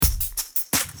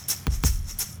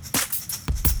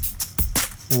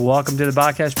Welcome to the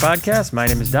Botcash Podcast. My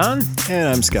name is Don. And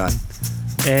I'm Scott.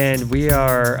 And we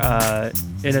are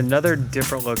in another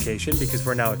different location because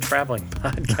we're now a traveling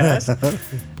podcast.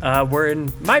 We're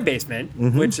in my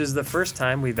basement, which is the first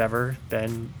time we've ever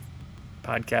been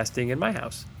podcasting in my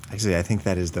house. Actually, I think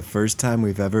that is the first time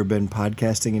we've ever been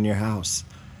podcasting in your house.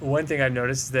 One thing I've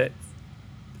noticed is that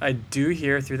I do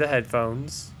hear through the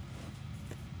headphones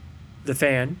the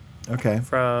fan. Okay.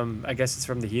 I guess it's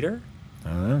from the heater. I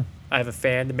don't know. I have a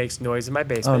fan that makes noise in my Oh,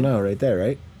 basement. no, right there,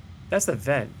 right? That's the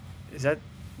vent. Is that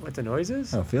what the noise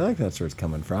is? I don't feel like that's where it's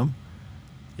coming from.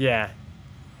 Yeah.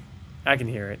 I can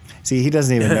hear it. See, he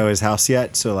doesn't even know his house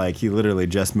yet, so, like, he literally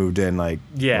just moved in, like,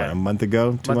 Yeah. what, a month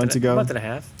ago? 2 months ago? A month and a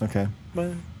half. Okay.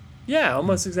 Yeah,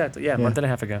 almost exactly. Yeah, a month and a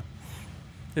half ago.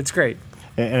 It's great.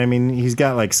 And I mean, he's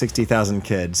got, like, 60,000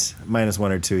 kids, minus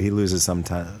one or two. He loses them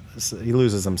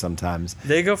sometimes.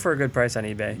 They go for a good price on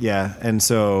eBay. Yeah, and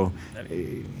so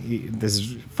this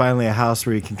is finally a house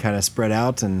where he can kind of spread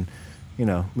out and,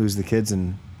 lose the kids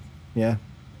and, yeah.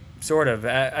 Sort of.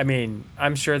 I mean,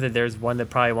 I'm sure that there's one that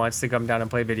probably wants to come down and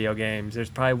play video games. There's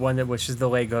probably one that wishes the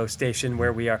Lego station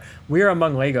where we are. We are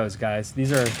among Legos, guys.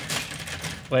 These are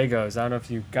Legos. I don't know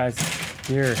if you guys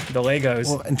hear the Legos.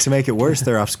 Well, and to make it worse,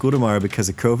 they're off school tomorrow because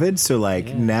of COVID. So,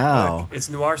 now. Look, it's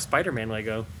Noir Spider-Man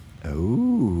Lego.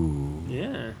 Ooh.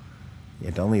 Yeah. Yeah,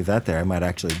 don't leave that there. I might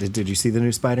actually. Did you see the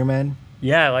new Spider-Man?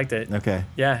 Yeah, I liked it. Okay.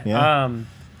 Yeah.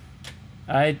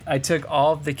 I took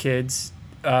all of the kids.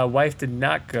 Wife did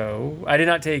not go. I did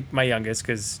not take my youngest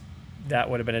because that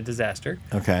would have been a disaster.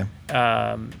 Okay.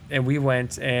 And we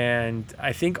went, and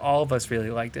I think all of us really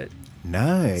liked it.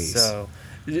 Nice. So,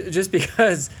 just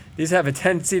because these have a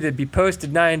tendency to be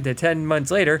posted 9 to 10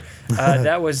 months later,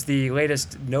 that was the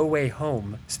latest No Way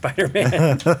Home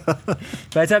Spider-Man.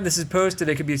 By the time this is posted,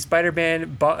 it could be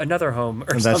Spider-Man bought another home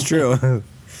or something. That's true.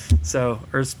 So,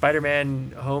 or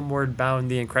Spider-Man Homeward Bound: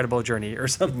 The Incredible Journey or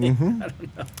something. I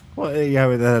don't know. Well, yeah,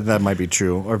 that might be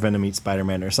true. Or Venom Eats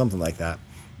Spider-Man or something like that.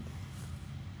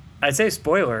 I'd say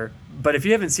spoiler, but if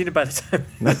you haven't seen it by the time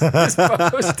this is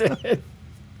posted,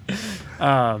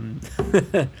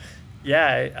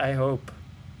 yeah, I hope.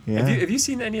 Yeah. Have you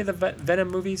seen any of the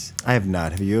Venom movies? I have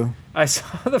not. Have you? I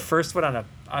saw the first one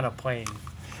on a plane.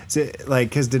 Is it,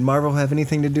 because did Marvel have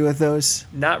anything to do with those?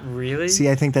 Not really. See,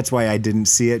 I think that's why I didn't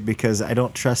see it, because I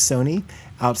don't trust Sony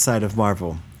outside of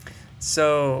Marvel.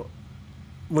 So,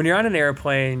 when you're on an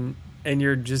airplane and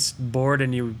you're just bored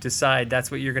and you decide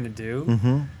that's what you're going to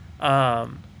do,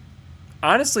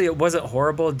 honestly, it wasn't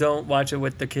horrible. Don't watch it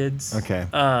with the kids. Okay.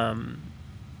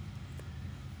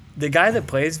 The guy that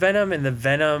plays Venom and the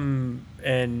Venom,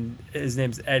 and his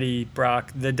name's Eddie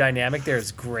Brock, the dynamic there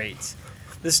is great.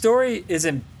 The story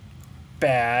isn't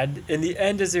bad. In the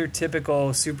end is your typical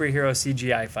superhero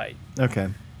CGI fight. Okay.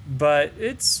 But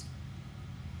it's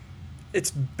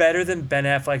better than Ben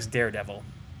Affleck's Daredevil.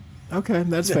 Okay,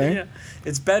 that's fair. Yeah.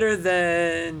 It's better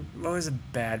than, what was a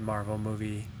bad Marvel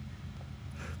movie?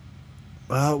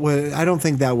 Well, I don't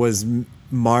think that was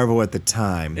Marvel at the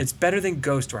time. It's better than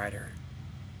Ghost Rider.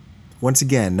 Once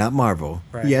again, not Marvel.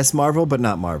 Right. Yes, Marvel, but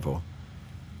not Marvel.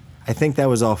 I think that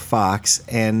was all Fox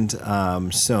and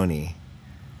Sony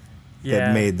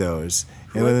that made those.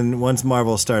 And then once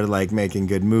Marvel started making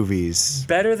good movies.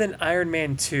 Better than Iron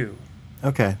Man 2.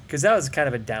 Okay. Because that was kind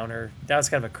of a downer. That was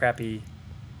kind of a crappy.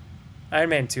 Iron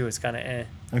Man 2 is kind of eh.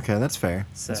 Okay, that's fair.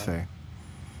 So, that's fair.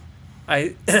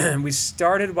 We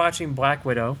started watching Black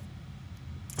Widow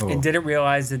and didn't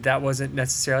realize that wasn't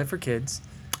necessarily for kids.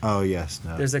 Oh, yes.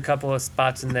 No. There's a couple of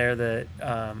spots in there that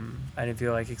I didn't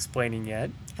feel like explaining yet.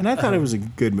 And I thought it was a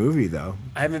good movie, though.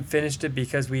 I haven't finished it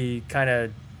because we kind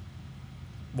of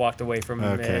walked away from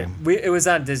Okay. it. It was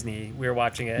on Disney. We were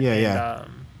watching it. Yeah,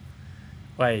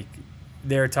 and,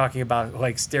 they were talking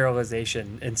about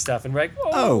sterilization and stuff, and we're like,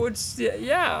 it's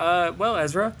well,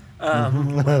 Ezra,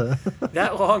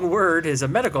 that long word is a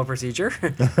medical procedure.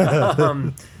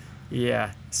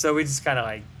 Yeah, so we just kind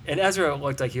of and Ezra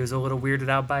looked like he was a little weirded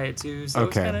out by it too. So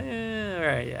it's kind of all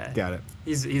right, yeah. Got it.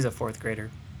 He's a fourth grader.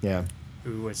 Yeah.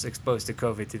 Who was exposed to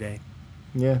COVID today.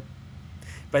 Yeah.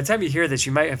 By the time you hear this,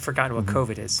 you might have forgotten what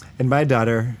COVID is. And my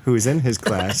daughter, who is in his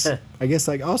class, I guess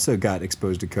also got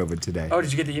exposed to COVID today. Oh,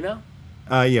 did you get the email?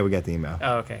 Yeah, we got the email.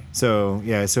 Oh, okay. So,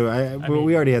 yeah,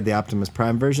 we already had the Optimus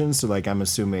Prime version, so, I'm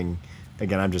assuming,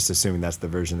 again, I'm just assuming that's the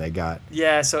version they got.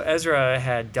 Yeah, so Ezra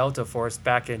had Delta Force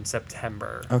back in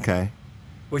September. Okay.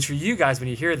 Which for you guys, when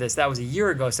you hear this, that was a year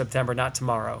ago September, not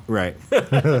tomorrow. Right. Or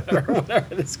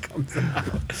whenever this comes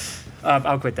out.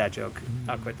 I'll quit that joke.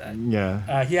 I'll quit that.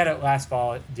 Yeah. He had it last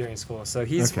fall during school, so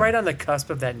he's right on the cusp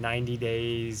of that 90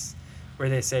 days where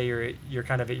they say you're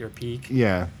kind of at your peak.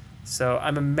 Yeah. So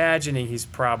I'm imagining he's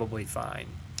probably fine.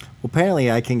 Well,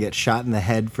 apparently I can get shot in the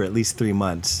head for at least 3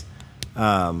 months.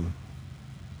 I'm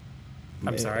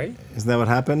sorry? Isn't that what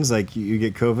happens? Like you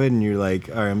get COVID and you're like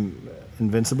are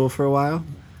invincible for a while?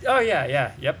 Oh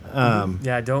yeah, yep.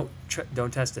 Yeah, don't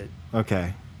test it.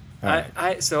 Okay. All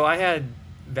right. So I had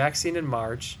vaccine in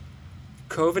March,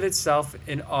 COVID itself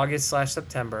in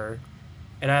August/September,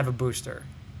 and I have a booster.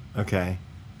 Okay.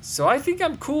 So I think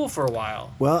I'm cool for a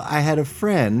while. Well, I had a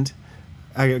friend,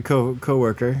 I got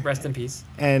coworker. Rest in peace.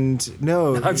 And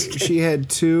no, she had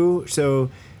 2.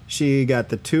 So she got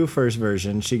the 2 first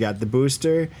version. She got the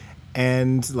booster,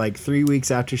 and like 3 weeks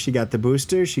after she got the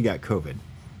booster, she got COVID.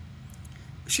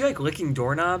 Was she like licking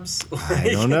doorknobs? I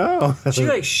don't know. Was she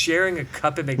like sharing a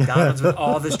cup at McDonald's with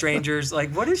all the strangers?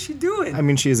 Like, what is she doing? I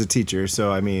mean, she is a teacher,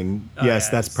 so I mean, yes,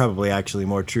 that's probably actually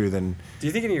more true than. Do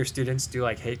you think any of your students do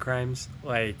like hate crimes?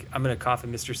 Like, I'm gonna cough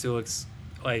in Mr. Sulik's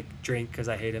like drink because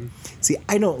I hate him. See,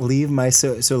 I don't leave my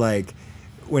so like.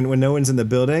 When no one's in the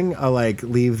building, I'll like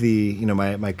leave the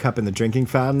my cup in the drinking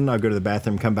fountain. I'll go to the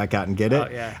bathroom, come back out and get it. Oh,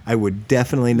 yeah. I would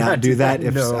definitely not do that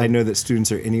if no. I know that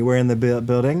students are anywhere in the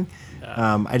building.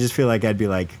 I just feel like I'd be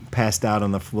like passed out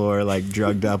on the floor, like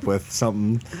drugged up with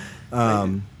something.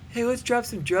 Hey, let's drop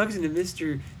some drugs into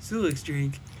Mr. Sulik's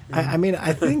drink. I mean,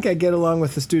 I think I get along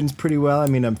with the students pretty well. I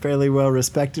mean, I'm fairly well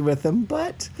respected with them,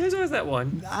 but There's always that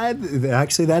one.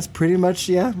 Actually, that's pretty much,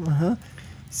 yeah. Uh-huh.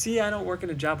 See, I don't work in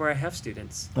a job where I have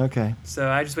students. Okay. So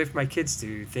I just wait for my kids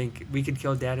to think we could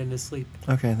kill dad in his sleep.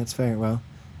 Okay, that's fair. Well,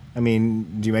 I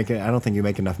mean, do you make it? I don't think you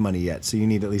make enough money yet, so you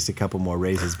need at least a couple more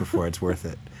raises before it's worth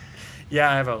it.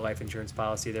 Yeah, I have a life insurance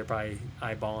policy. They're probably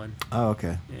eyeballing. Oh,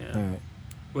 okay. Yeah. All right.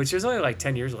 Which there's only like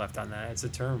 10 years left on that. It's a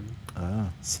term. Oh.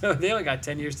 So they only got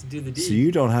 10 years to do the deed. So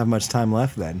you don't have much time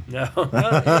left then. No.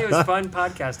 Well, hey, it was fun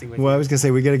podcasting with you. Well, I was gonna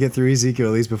say we got to get through Ezekiel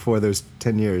at least before those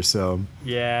 10 years. So.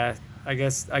 Yeah, I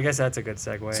guess that's a good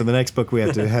segue. So the next book we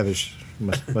have to have is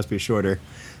must be shorter.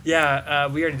 Yeah,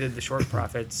 we already did the short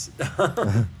prophets.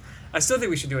 I still think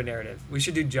we should do a narrative. We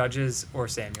should do Judges or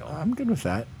Samuel. I'm good with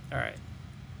that. All right.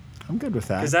 I'm good with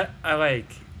that. Because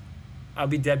I'll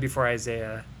be dead before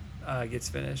Isaiah gets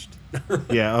finished.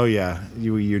 Yeah. Oh, yeah.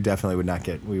 You definitely would not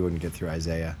get. We wouldn't get through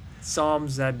Isaiah.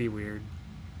 Psalms, that'd be weird.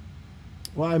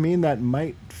 Well, I mean that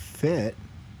might fit.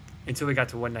 Until we got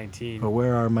to 119. But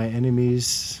where are my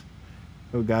enemies?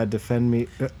 Oh God, defend me.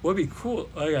 What'd be cool?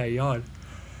 I got yawn.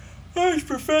 Oh, it's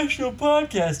professional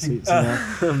podcasting.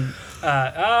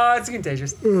 It's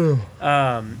contagious.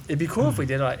 It'd be cool if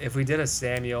we did a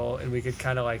Samuel and we could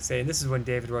kind of like say, and this is when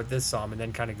David wrote this psalm, and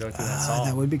then kind of go through that psalm.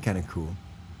 That would be kind of cool.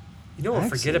 You know, we'll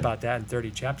forget about that in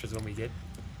 30 chapters when we get.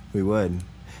 We would.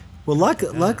 Well,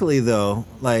 luckily though,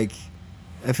 like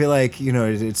I feel like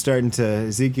it's starting to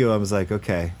Ezekiel. I was like,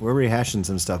 okay, we're rehashing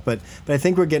some stuff, but I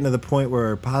think we're getting to the point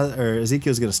where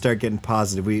Ezekiel's going to start getting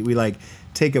positive. We like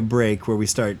take a break where we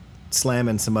start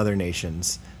slamming some other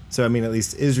nations. So I mean, at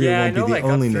least Israel won't be the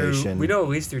only nation. We know at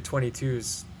least through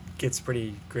 22s gets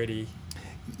pretty gritty.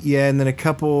 Yeah, and then I think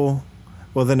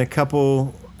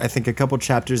a couple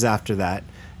chapters after that,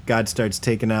 God starts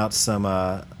taking out some,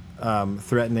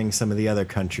 threatening some of the other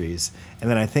countries, and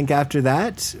then I think after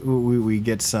that we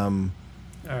get some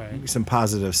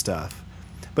positive stuff.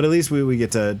 But at least we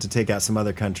get to take out some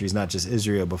other countries, not just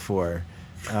Israel. Before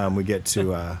we get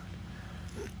to.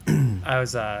 I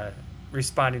was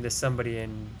responding to somebody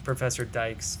in Professor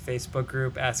Dyke's Facebook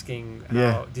group asking,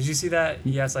 did you see that?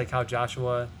 He asked how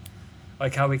Joshua,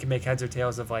 how we can make heads or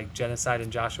tails of genocide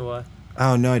in Joshua.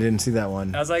 Oh no, I didn't see that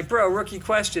one. I was like, bro, rookie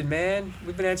question, man.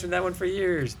 We've been answering that one for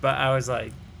years. But I was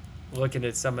looking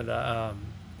at some of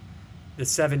the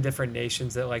 7 different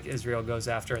nations that Israel goes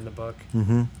after in the book.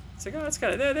 Mm-hmm. It's it's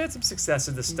kind of they had some success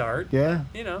at the start. Yeah.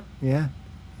 Yeah.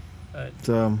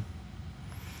 But,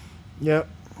 yep.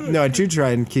 No, I do try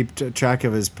and keep track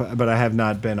of his, but I have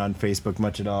not been on Facebook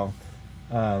much at all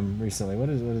recently. What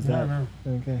is that? I don't know.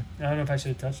 Okay. I don't know if I should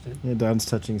have touched it. Yeah, Don's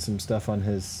touching some stuff on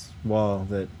his wall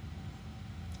that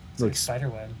looks spider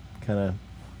web. Kind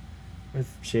of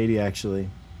shady, actually.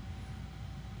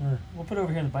 We'll put it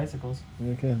over here in the bicycles.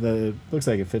 Okay, it looks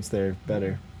like it fits there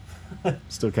better.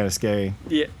 Still kind of scary.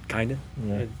 Yeah, kind of.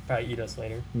 Yeah. It'd probably eat us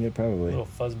later. Yeah, probably. A little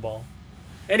fuzzball.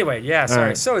 Anyway, yeah, sorry.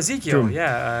 Right. So Ezekiel, True.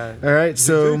 yeah. All right,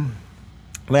 so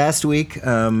last week,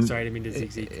 sorry, I didn't mean to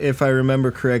Ezekiel. If I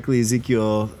remember correctly,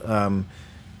 Ezekiel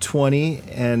 20,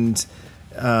 and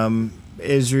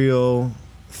Israel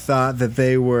thought that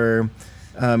they were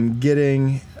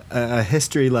getting a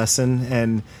history lesson,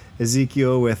 and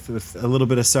Ezekiel, with a little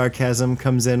bit of sarcasm,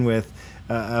 comes in with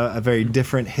a very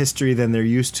different history than they're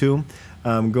used to.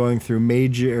 going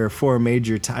through four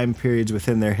major time periods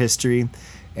within their history,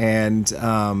 and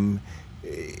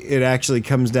it actually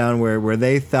comes down where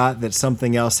they thought that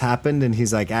something else happened, and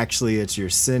he's like, actually, it's your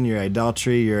sin, your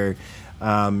idolatry, your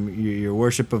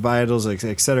worship of idols,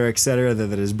 et cetera,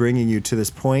 that is bringing you to this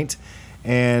point.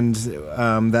 And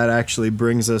that actually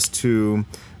brings us to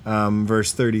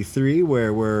verse 33,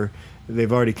 where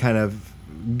they've already kind of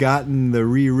gotten the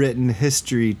rewritten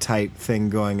history type thing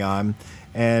going on,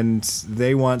 and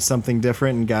they want something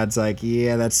different, and God's like,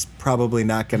 yeah, that's probably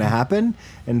not going to happen.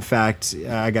 In fact,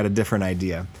 I got a different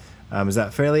idea. Is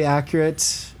that fairly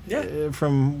accurate? Yeah.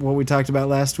 From what we talked about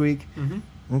last week?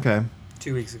 Mm-hmm. Okay.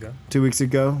 2 weeks ago. 2 weeks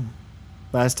ago?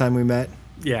 Last time we met?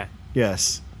 Yeah.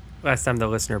 Yes. Last time the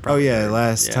listener probably heard.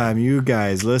 Last time you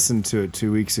guys listened to it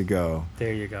 2 weeks ago.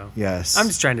 There you go. Yes. I'm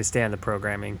just trying to stay on the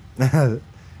programming.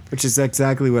 Which is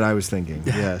exactly what I was thinking.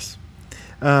 Yes.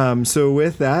 So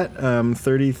with that,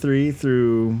 33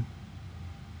 through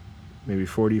maybe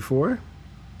 44?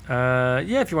 Yeah,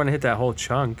 if you want to hit that whole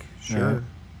chunk, sure. Yeah.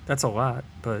 That's a lot,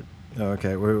 but...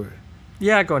 Okay.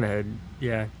 Yeah, go ahead.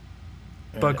 Yeah.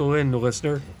 Buckle in, the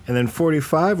listener. And then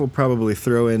 45 we'll probably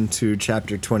throw into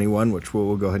chapter 21, which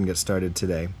we'll go ahead and get started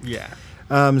today. Yeah.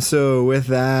 So with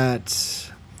that,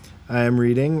 I am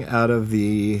reading out of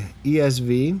the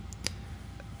ESV.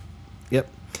 Yep.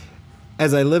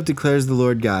 As I live, declares the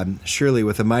Lord God, surely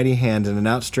with a mighty hand and an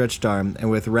outstretched arm, and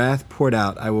with wrath poured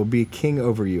out, I will be king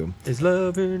over you. His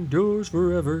love endures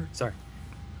forever. Sorry.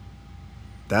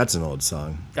 That's an old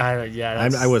song. Yeah.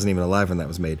 I wasn't even alive when that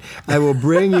was made. I will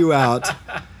bring you out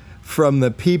from the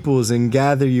peoples and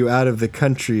gather you out of the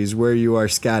countries where you are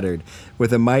scattered,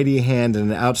 with a mighty hand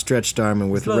and an outstretched arm, and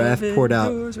with wrath poured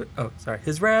out.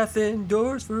 His wrath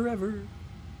endures forever.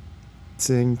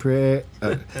 Sing prayer.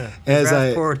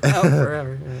 Poured out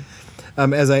forever. Yeah.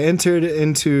 As I entered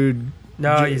into.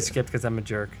 No, you skipped because I'm a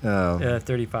jerk. Oh.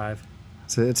 35.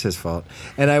 So it's his fault.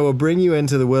 And I will bring you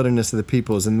into the wilderness of the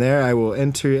peoples, and there I will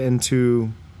enter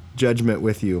into judgment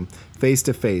with you, face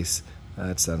to face.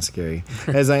 That sounds scary.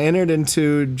 As I entered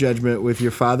into judgment with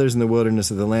your fathers in the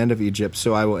wilderness of the land of Egypt,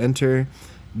 so I will enter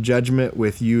judgment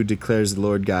with you, declares the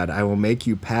Lord God. I will make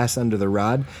you pass under the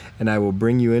rod, and I will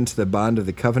bring you into the bond of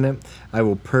the covenant. I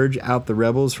will purge out the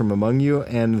rebels from among you,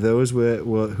 and those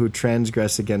who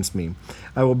transgress against me.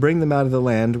 I will bring them out of the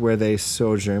land where they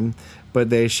sojourn, but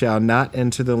they shall not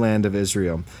enter the land of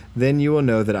Israel. Then you will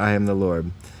know that I am the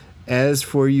Lord. As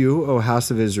for you, O house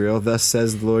of Israel, thus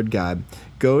says the Lord God,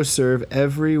 go serve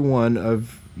every one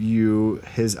of you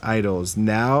his idols,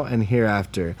 now and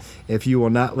hereafter, if you will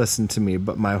not listen to me.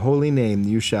 But my holy name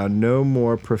you shall no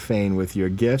more profane with your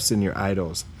gifts and your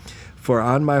idols. For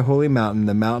on my holy mountain,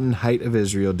 the mountain height of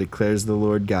Israel, declares the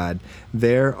Lord God,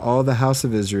 there all the house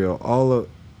of Israel,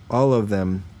 all of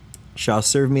them, shall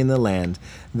serve me in the land.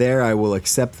 There I will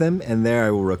accept them, and there I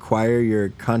will require your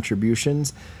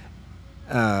contributions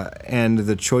and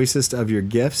the choicest of your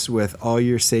gifts with all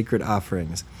your sacred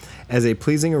offerings. As a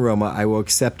pleasing aroma I will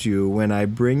accept you when I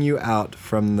bring you out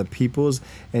from the peoples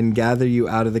and gather you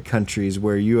out of the countries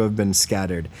where you have been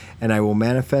scattered. And I will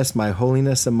manifest my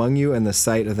holiness among you in the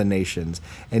sight of the nations.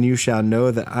 And you shall know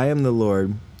that I am the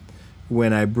Lord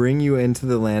when I bring you into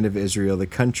the land of Israel, the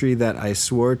country that I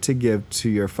swore to give to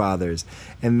your fathers.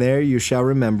 And there you shall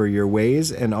remember your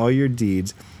ways and all your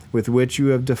deeds with which you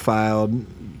have defiled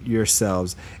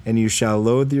yourselves, and you shall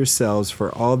loathe yourselves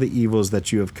for all the evils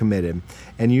that you have committed.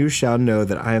 And you shall know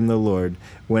that I am the Lord,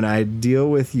 when I deal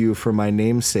with you for my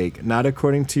name's sake, not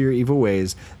according to your evil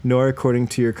ways, nor according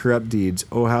to your corrupt deeds,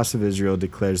 O house of Israel,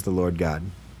 declares the Lord God.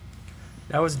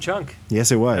 That was a chunk.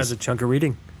 Yes, it was. That was a chunk of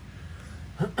reading.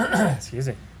 Excuse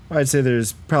me. Well, I'd say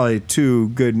there's probably not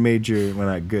good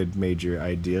major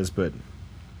ideas, but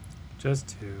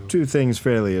just two things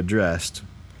fairly addressed.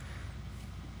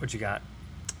 What you got?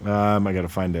 I gotta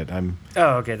find it.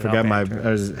 Okay. I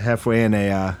was halfway in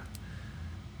I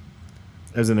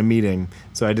was in a meeting,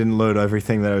 so I didn't load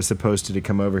everything that I was supposed to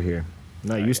come over here. I'm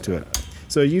not used to it.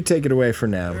 So you take it away for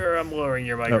now. I'm lowering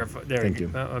your microphone. There thank you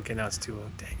go. you. Okay, now it's too low.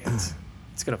 Dang it.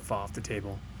 It's gonna fall off the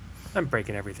table. I'm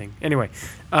breaking everything. Anyway,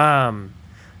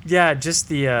 yeah, just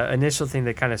the initial thing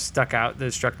that kind of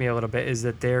struck me a little bit is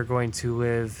that they're going to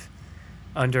live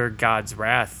under God's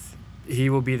wrath. He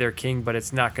will be their king, but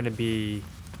it's not going to be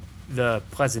the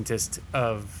pleasantest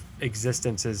of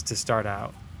existences to start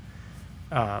out.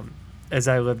 As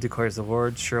I live, declares the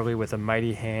Lord, surely with a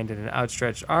mighty hand and an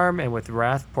outstretched arm, and with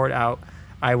wrath poured out,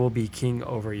 I will be king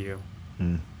over you.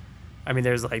 I mean,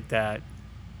 there's like that.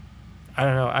 I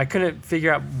don't know. I couldn't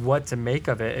figure out what to make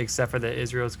of it, except for that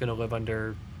Israel's going to live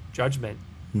under judgment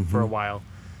for a while.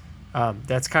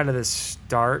 That's kind of the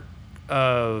start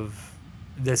of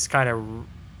this kind of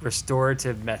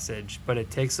restorative message, but it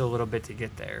takes a little bit to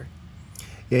get there.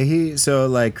 Yeah, so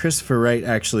like Christopher Wright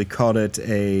actually called it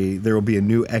there will be a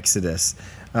new Exodus.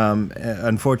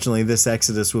 Unfortunately, this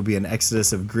Exodus will be an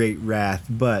Exodus of great wrath,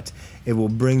 but it will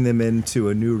bring them into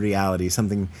a new reality,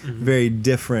 something very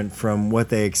different from what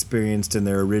they experienced in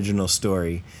their original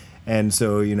story. And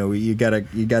so, you got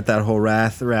that whole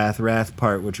wrath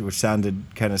part, which sounded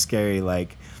kind of scary,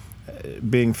 like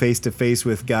being face to face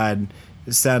with God.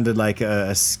 It sounded like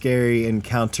a scary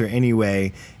encounter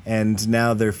anyway, and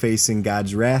now they're facing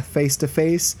God's wrath face to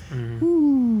face.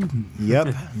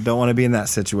 Yep, don't want to be in that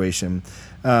situation.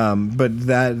 But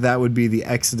that would be the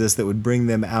exodus that would bring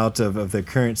them out of their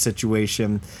current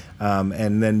situation,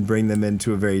 and then bring them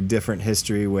into a very different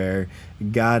history where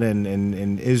God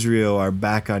and Israel are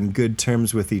back on good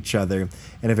terms with each other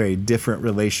in a very different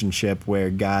relationship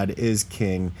where God is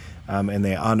king, and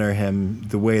they honor him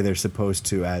the way they're supposed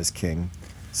to as king.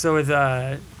 So with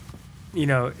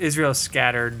Israel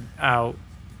scattered out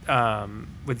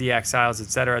with the exiles,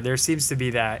 etc., there seems to be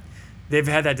that they've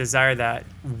had that desire, that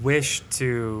wish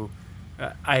to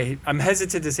I'm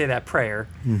hesitant to say that prayer,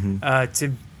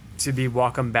 to be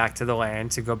welcomed back to the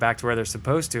land, to go back to where they're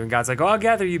supposed to. And God's like, oh, I'll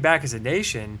gather you back as a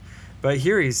nation. But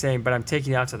here he's saying, but I'm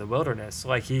taking you out to the wilderness.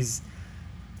 Like he's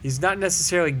not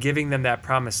necessarily giving them that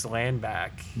promised land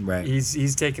back. Right.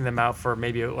 He's taking them out for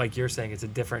maybe, like you're saying, it's a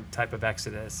different type of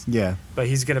exodus. Yeah. But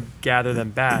he's going to gather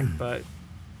them back. But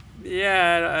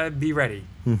yeah, be ready.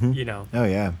 Oh,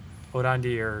 yeah. Hold on to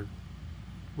your,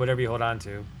 whatever you hold on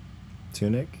to.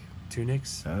 I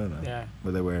Tunics? don't know. Yeah.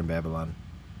 What they wear in Babylon.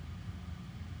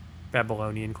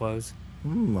 Babylonian clothes.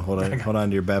 Hold on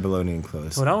to your Babylonian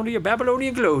clothes. Hold on to your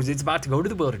Babylonian clothes. It's about to go to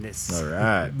the wilderness. All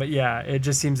right. But yeah, it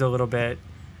just seems a little bit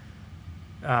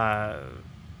not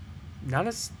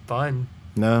as fun.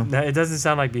 No? It doesn't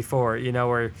sound like before,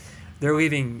 where they're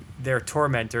leaving their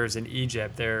tormentors in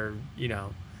Egypt. They're,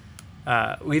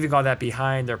 leaving all that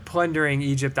behind. They're plundering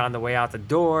Egypt on the way out the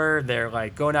door. They're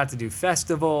like going out to do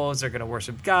festivals. They're going to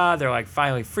worship God. They're like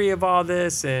finally free of all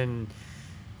this. And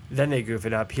then they goof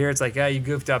it up. Here it's like, you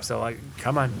goofed up. So like,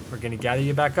 come on, we're going to gather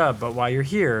you back up. But while you're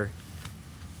here,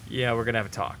 we're going to have a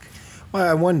talk. Well,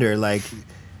 I wonder, like,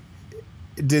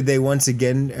 did they once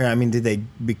again, did they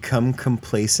become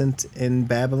complacent in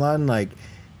Babylon? Like,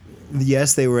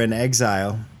 yes, they were in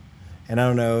exile. And I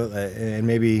don't know, and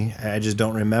maybe I just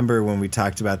don't remember when we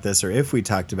talked about this or if we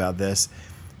talked about this,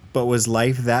 but was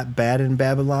life that bad in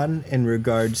Babylon in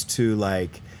regards to,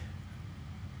 like,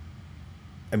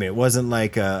 it wasn't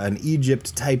like an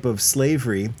Egypt type of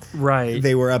slavery. Right.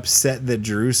 They were upset that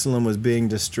Jerusalem was being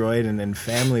destroyed and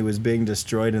family was being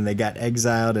destroyed, and they got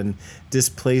exiled and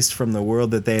displaced from the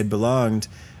world that they had belonged.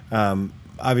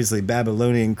 Obviously,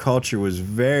 Babylonian culture was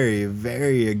very,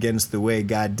 very against the way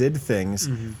God did things.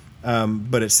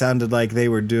 But it sounded like they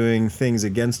were doing things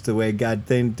against the way God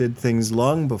did things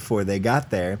long before they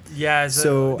got there. Yeah,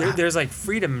 so there's like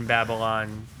freedom in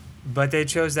Babylon, but they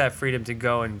chose that freedom to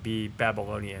go and be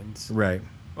Babylonians. Right.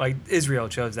 Like Israel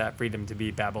chose that freedom to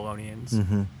be Babylonians,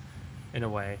 in a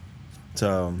way.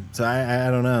 So I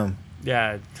don't know.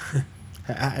 Yeah.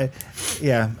 I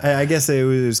guess it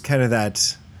was kind of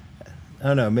that, I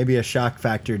don't know, maybe a shock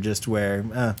factor, just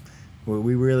where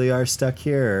we really are stuck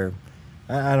here, or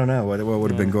I don't know what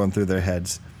would have been going through their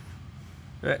heads.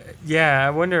 I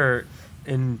wonder.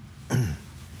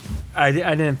 I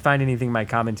didn't find anything in my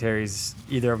commentaries,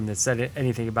 either of them, that said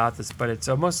anything about this, but it's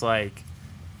almost like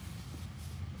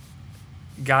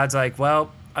God's like,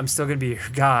 well, I'm still going to be your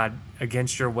God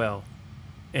against your will,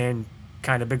 and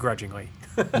kind of begrudgingly,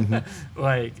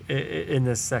 like in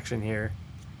this section here.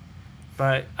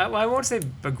 But I won't say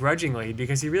begrudgingly,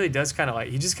 because he really does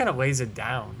he just kind of lays it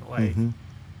down, like,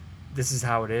 this is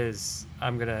how it is.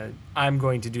 I'm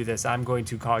going to do this. I'm going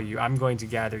to call you. I'm going to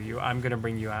gather you. I'm going to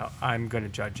bring you out. I'm going to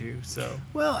judge you. So,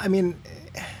 well,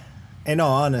 in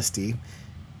all honesty,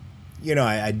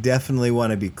 I definitely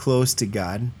want to be close to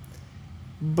God,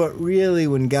 but really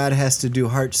when God has to do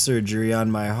heart surgery on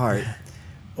my heart,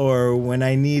 or when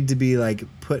I need to be like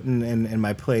put in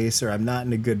my place, or I'm not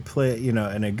in a good in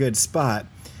a good spot,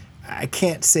 I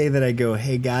can't say that I go,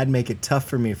 hey, God, make it tough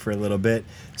for me for a little bit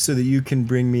so that you can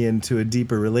bring me into a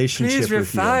deeper relationship with you.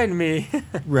 Please refine me.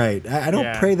 Right. I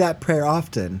don't pray that prayer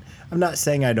often. I'm not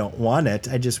saying I don't want it.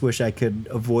 I just wish I could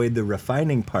avoid the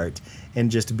refining part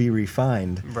and just be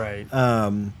refined. Right.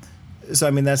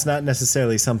 So, that's not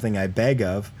necessarily something I beg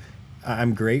of.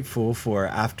 I'm grateful for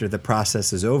after the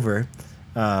process is over.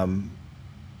 And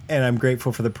I'm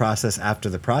grateful for the process after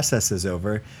the process is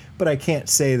over, but I can't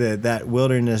say that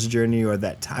wilderness journey or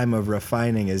that time of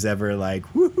refining is ever like,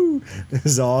 woohoo, woo, this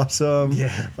is awesome.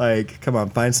 Yeah. Like, come on,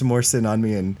 find some more sin on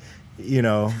me and,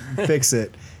 fix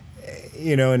it.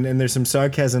 And there's some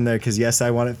sarcasm there because, yes,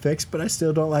 I want it fixed, but I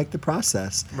still don't like the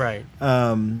process. Right.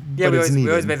 Yeah, we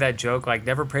always make that joke, like,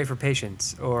 never pray for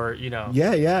patience or,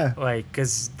 Yeah. like,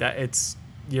 because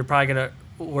you're probably going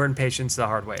to learn patience the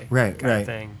hard way. Right, kind right. of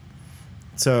thing.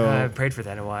 So I haven't prayed for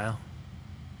that in a while.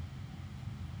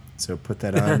 So put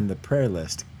that on the prayer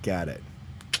list. Got it.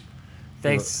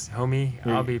 Thanks, homie.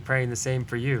 I'll be praying the same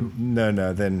for you.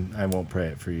 No, then I won't pray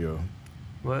it for you.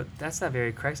 Well, that's not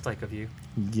very Christ-like of you.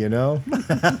 I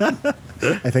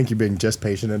think you're being just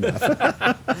patient enough.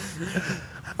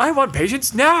 I want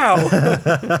patience now.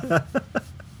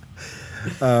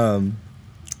 Well,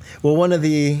 one of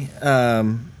the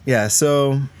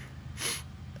so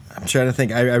I'm trying to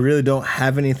think. I really don't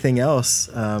have anything else.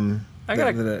 I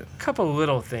got a couple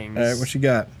little things. All right, what you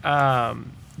got?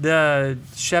 The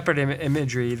shepherd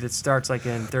imagery that starts like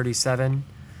in 37.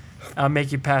 I'll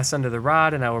make you pass under the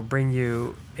rod, and I will bring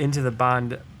you into the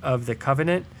bond of the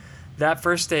covenant. That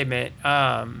first statement,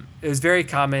 it was very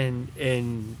common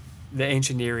in the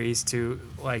ancient Near East to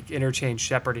like interchange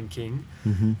shepherd and king,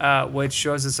 which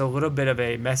shows us a little bit of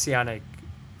a messianic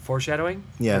foreshadowing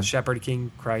of shepherd,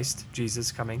 king, Christ,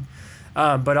 Jesus coming,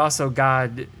 but also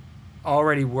God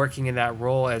already working in that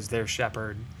role as their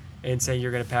shepherd and saying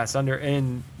you're going to pass under.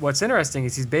 And what's interesting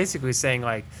is he's basically saying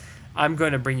like, I'm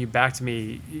going to bring you back to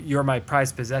me. You're my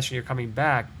prized possession. You're coming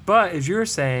back. But as you're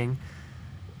saying,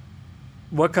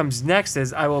 what comes next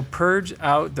is I will purge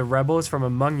out the rebels from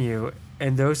among you,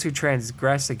 and those who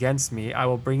transgress against me. I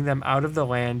will bring them out of the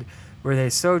land where they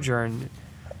sojourn,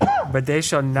 but they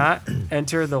shall not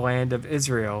enter the land of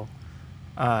Israel.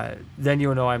 Then you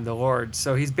will know I'm the Lord.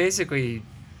 So he's basically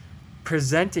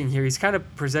presenting here. He's kind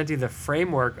of presenting the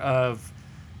framework of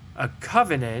a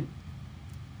covenant,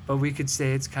 but we could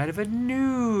say it's kind of a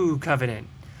new covenant,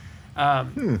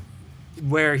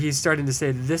 where he's starting to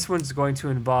say this one's going to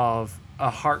involve a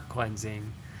heart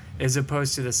cleansing as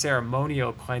opposed to the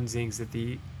ceremonial cleansings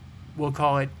that we'll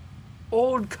call it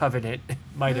old covenant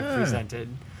might have presented.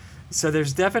 So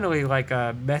there's definitely like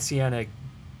a messianic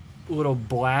little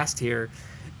blast here.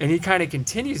 And he kind of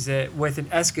continues it with an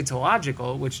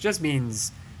eschatological, which just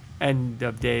means end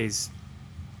of days,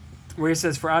 where he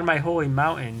says, for on my holy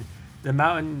mountain, the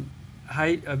mountain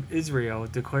height of Israel,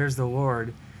 declares the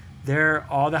Lord, there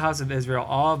all the house of Israel,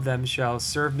 all of them shall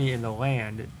serve me in the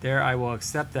land. There I will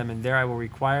accept them, and there I will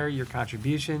require your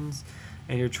contributions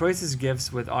and your choicest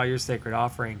gifts with all your sacred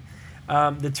offering.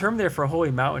 The term there for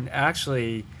holy mountain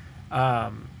actually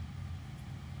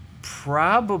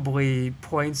probably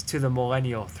points to the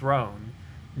millennial throne,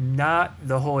 not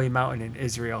the holy mountain in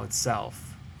Israel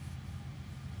itself.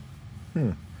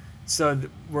 So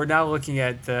we're now looking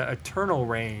at the eternal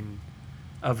reign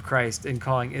of Christ and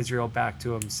calling Israel back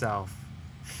to himself.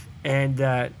 And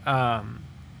that I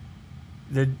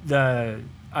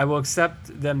will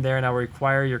accept them there, and I will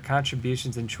require your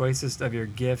contributions and choicest of your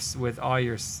gifts with all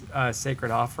your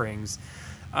sacred offerings.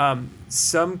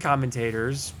 Some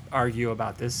commentators argue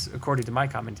about this, according to my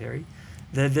commentary,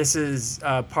 that this is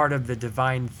part of the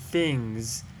divine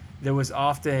things that was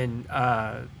often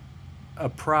a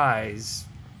prize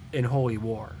in holy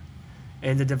war.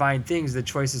 And the divine things, the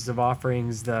choicest of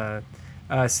offerings, the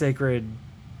sacred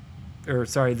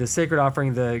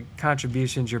offering, the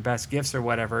contributions, your best gifts or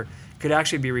whatever, could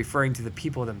actually be referring to the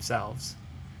people themselves.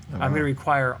 I'm going to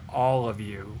require all of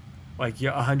you, like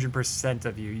 100%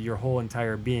 of you, your whole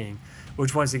entire being,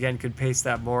 which once again could paste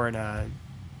that more in a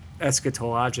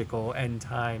eschatological end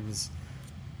times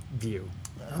view,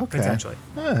 potentially.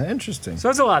 Interesting.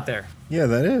 So it's a lot there. Yeah,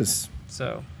 that is.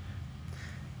 So,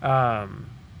 kind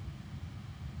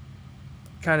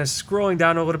of scrolling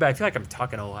down a little bit. I feel like I'm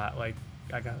talking a lot. Like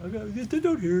I got the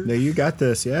note here. No, you got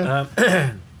this. Yeah.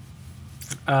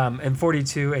 And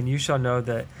 42, and you shall know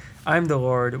that I'm the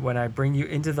Lord when I bring you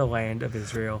into the land of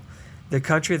Israel, the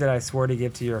country that I swore to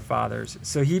give to your fathers.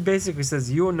 So he basically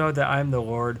says, you will know that I'm the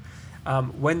Lord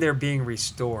when they're being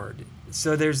restored.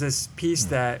 So there's this piece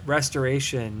that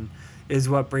restoration is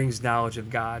what brings knowledge of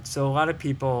God. So a lot of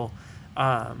people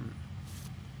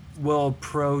will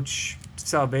approach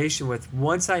salvation with,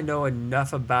 once I know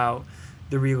enough about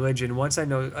the religion, once I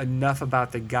know enough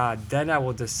about the God, then I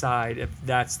will decide if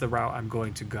that's the route I'm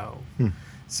going to go.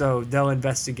 So they'll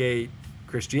investigate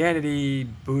Christianity,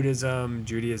 Buddhism,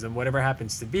 Judaism, whatever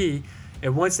happens to be,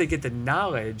 and once they get the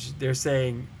knowledge, they're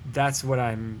saying that's what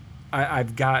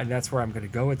I've got, and that's where I'm going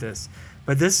to go with this.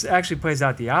 But this actually plays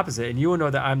out the opposite, and you will know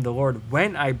that I'm the Lord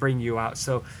when I bring you out.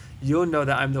 So you'll know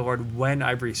that I'm the Lord when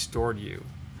I've restored you.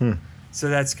 So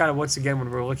that's kind of, once again, when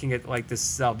we're looking at like this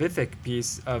salvific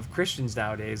piece of Christians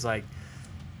nowadays, like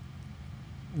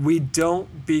we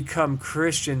don't become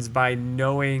Christians by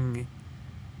knowing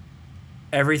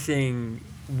everything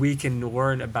we can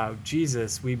learn about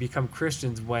Jesus. We become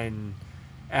Christians when,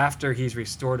 after he's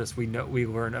restored us, we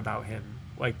learn about him.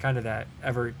 Like kind of that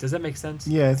does that make sense?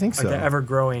 Yeah, I think like so. the ever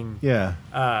growing Yeah.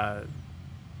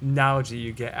 knowledge that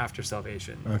you get after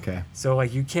salvation. Okay. So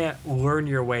like you can't learn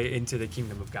your way into the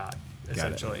kingdom of God,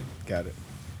 essentially. Got it.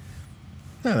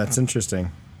 Yeah, that's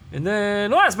interesting. And then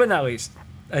last but not least,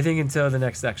 I think until the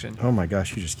next section. Oh my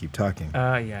gosh, you just keep talking.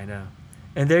 Yeah, I know.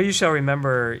 And there you shall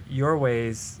remember your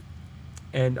ways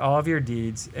and all of your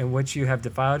deeds, in which you have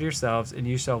defiled yourselves, and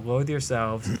you shall loathe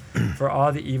yourselves for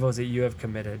all the evils that you have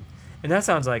committed. And that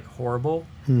sounds like horrible.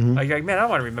 Mm-hmm. Like, man, I don't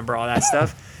want to remember all that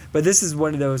stuff. But this is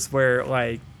one of those where,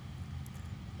 like,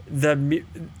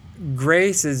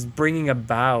 grace is bringing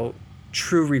about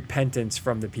true repentance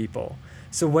from the people.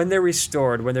 So when they're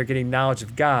restored, when they're getting knowledge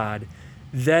of God,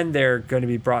 then they're going to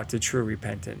be brought to true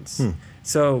repentance.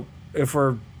 So if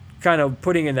we're kind of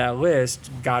putting in that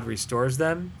list, God restores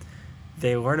them.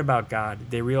 They learn about God.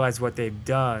 They realize what they've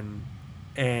done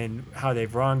and how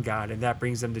they've wronged God, and that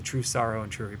brings them to true sorrow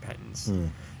and true repentance.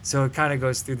 So it kind of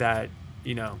goes through that,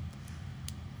 you know,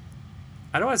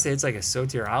 I don't want to say it's like a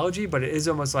soteriology, but it is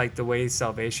almost like the way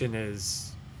salvation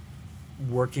is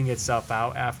working itself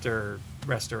out after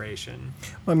restoration.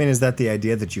 Well, I mean, is that the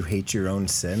idea that you hate your own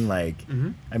sin? Like,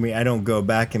 I mean, I don't go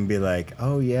back and be like,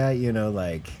 oh yeah, you know,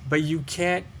 like. But you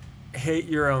can't hate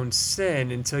your own sin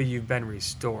until you've been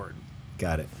restored.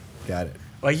 Got it.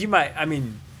 Like you might, I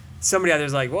mean, somebody out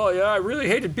there's like, well, yeah, I really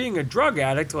hated being a drug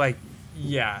addict. Like,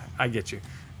 yeah, I get you.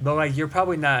 But like, you're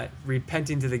probably not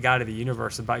repenting to the God of the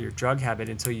universe about your drug habit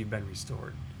until you've been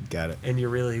restored. Got it. And you're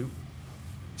really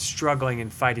struggling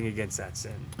and fighting against that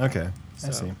sin. Okay. I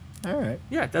So- see. All right.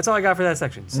 Yeah, that's all I got for that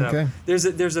section. So Okay.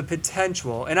 there's a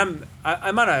potential, and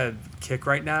I'm on a kick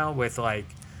right now with like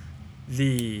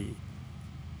the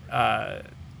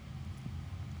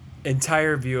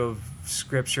entire view of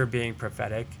Scripture being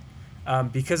prophetic,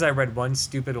 because I read one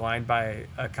stupid line by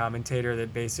a commentator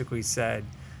that basically said,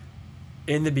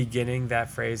 in the beginning, that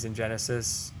phrase in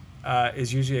Genesis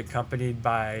is usually accompanied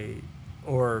by,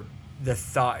 or the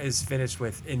thought is finished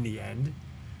with, in the end.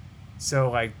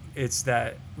 So like it's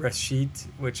that Rashit,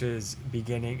 which is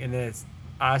beginning, and then it's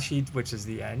Ashit, which is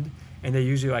the end. And they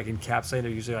usually like encapsulate. They're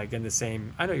usually like in the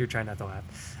same. I know you're trying not to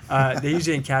laugh. They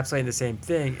usually encapsulate in the same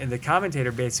thing. And the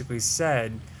commentator basically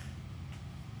said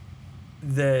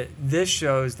that this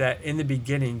shows that in the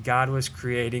beginning God was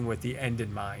creating with the end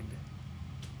in mind.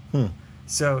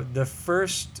 So the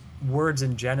first words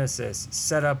in Genesis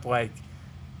set up like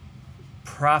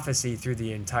prophecy through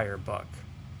the entire book.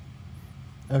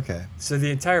 Okay. So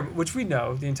the entire, which we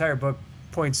know, the entire book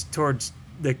points towards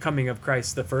the coming of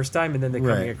Christ the first time and then the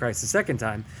coming Right. of Christ the second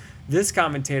time. This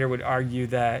commentator would argue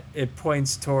that it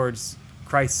points towards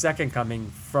Christ's second coming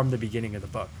from the beginning of the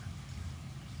book.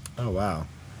 Oh wow.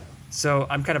 So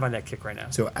I'm kind of on that kick right now.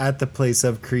 So at the place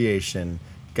of creation,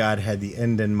 God had the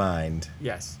end in mind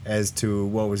Yes. as to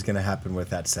what was going to happen with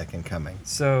that second coming.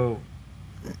 So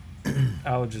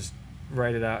I'll just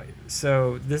write it out.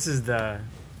 So this is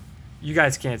you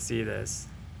guys can't see this.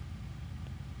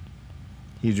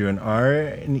 He drew an R,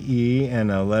 an E, and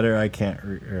a letter I can't.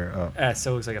 S,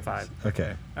 so it looks like a 5.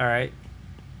 Okay. All right.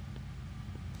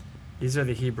 These are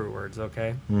the Hebrew words,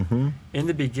 okay? Mm-hmm. In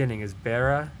the beginning is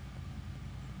Bereshit.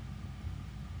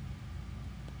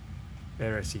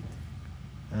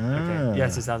 Okay.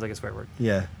 Yes, it sounds like a swear word.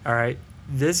 Yeah. All right.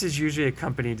 This is usually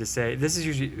accompanied to say, it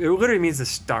literally means the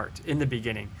start, in the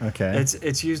beginning. Okay.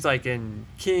 It's used like in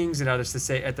Kings and others to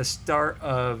say at the start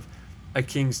of a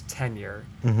king's tenure.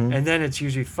 Mhm. And then it's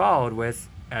usually followed with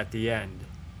at the end.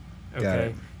 Got Okay.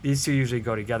 it. These two usually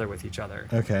go together with each other.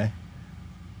 Okay.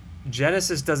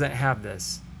 Genesis doesn't have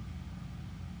this.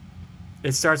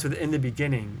 It starts with in the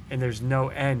beginning, and there's no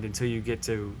end until you get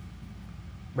to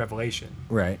Revelation.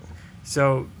 Right.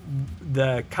 So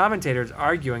the commentators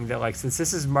arguing that like since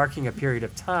this is marking a period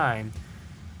of time,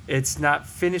 it's not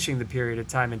finishing the period of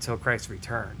time until Christ's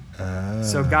return.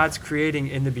 So God's creating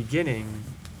in the beginning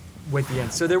with the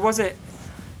end. So there wasn't,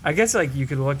 I guess like you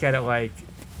could look at it like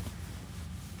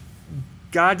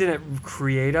God didn't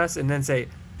create us and then say,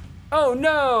 oh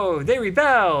no, they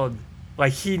rebelled.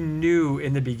 Like he knew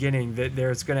in the beginning that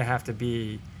there's going to have to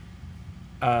be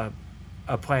a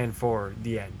plan for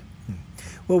the end.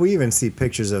 Well, we even see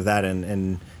pictures of that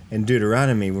in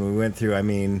Deuteronomy when we went through. I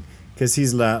mean, because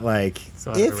he's not like,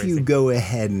 So if you go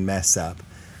ahead and mess up.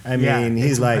 I Yeah, mean,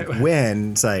 he's it's like, right.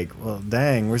 when? It's like, well,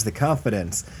 dang, where's the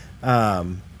confidence?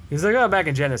 He's like, oh, back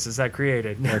in Genesis, I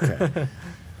created. Okay.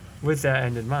 With that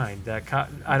end in mind,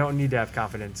 I don't need to have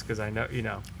confidence because I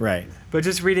know, Right. But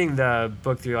just reading the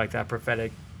book through like that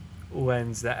prophetic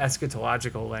lens, the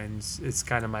eschatological lens, it's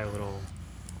kind of my little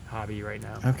hobby right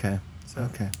now. Okay. So.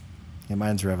 Okay. Yeah,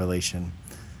 mine's Revelation.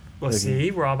 Well, see,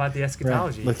 we're all about the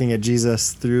eschatology. Right. Looking at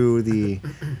Jesus through the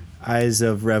eyes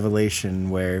of Revelation,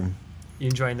 where... You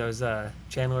enjoying those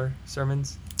Chandler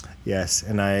sermons? Yes,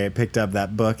 and I picked up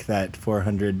that book, that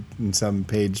 400 and some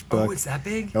page book. Oh, it's that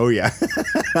big? Oh, yeah.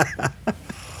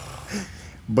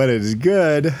 But it's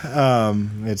good.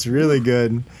 It's really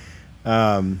good.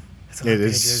 It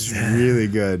is really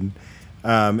good.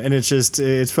 And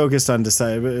it's focused on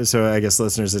so I guess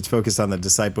listeners, it's focused on the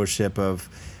discipleship of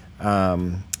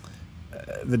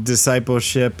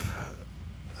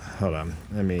hold on,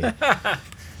 let me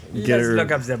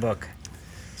look up the book.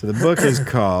 So the book is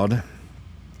called,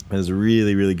 is a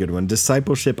really, really good one,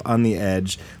 Discipleship on the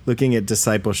Edge, looking at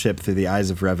discipleship through the eyes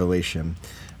of Revelation.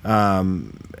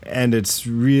 And it's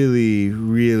really,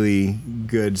 really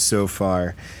good so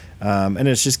far. And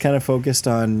it's just kind of focused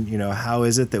on, how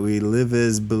is it that we live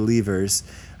as believers?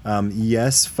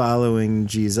 Yes, following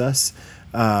Jesus,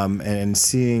 and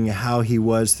seeing how he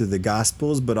was through the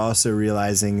Gospels, but also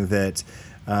realizing that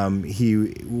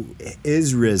he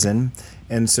is risen.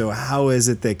 And so how is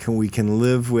it that we can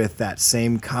live with that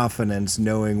same confidence,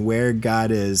 knowing where God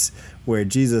is, where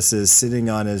Jesus is sitting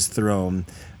on his throne,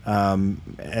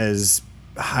 as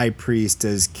high priest,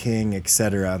 as king,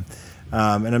 etc.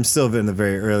 And I'm still in the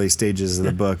very early stages of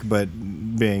the book, but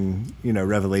being,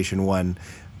 Revelation 1.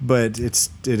 But it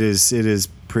is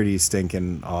pretty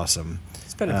stinking awesome.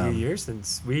 It's been a few years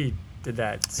since we did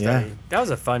that study. Yeah. That was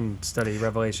a fun study,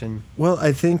 Revelation. Well,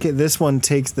 I think this one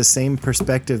takes the same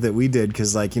perspective that we did,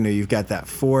 because you've got that the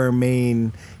four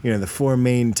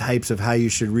main types of how you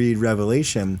should read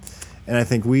Revelation. And I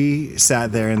think we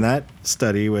sat there in that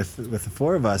study with the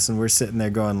four of us, and we're sitting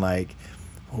there going like,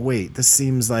 oh, wait, this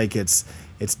seems like it's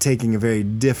taking a very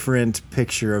different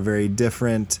picture, a very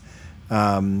different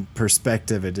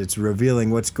perspective. It's revealing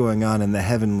what's going on in the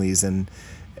heavenlies and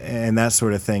that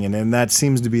sort of thing. And that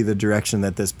seems to be the direction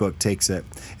that this book takes it.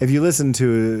 If you listen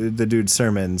to the dude's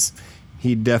sermons,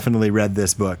 he definitely read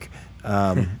this book,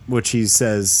 which he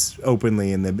says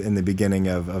openly in the beginning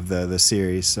of the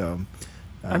series. So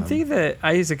I'm thinking that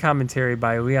I used a commentary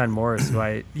by Leon Morris.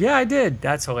 Yeah, I did.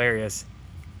 That's hilarious.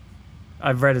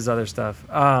 I've read his other stuff.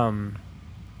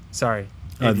 Sorry.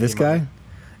 This guy?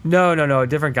 No, a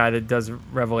different guy that does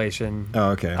Revelation.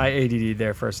 Oh, okay. I ADD'd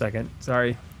there for a second.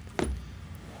 Sorry.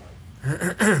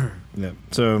 Yeah.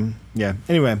 So, yeah.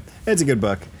 Anyway, it's a good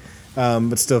book,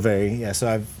 but still so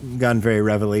I've gotten very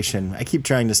Revelation. I keep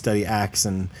trying to study Acts,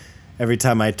 and every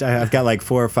time I've got like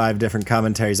 4 or 5 different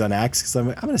commentaries on Acts, because I'm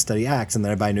going to study Acts, and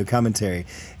then I buy a new commentary,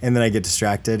 and then I get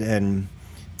distracted, and...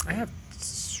 I have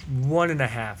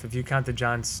 1.5 if you count the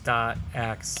John Stott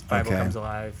Acts Bible Comes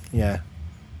Alive. Yeah.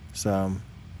 So...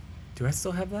 Do I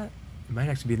still have that? It might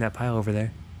actually be in that pile over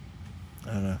there.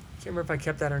 I don't know. I can't remember if I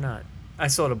kept that or not. I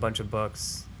sold a bunch of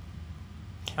books.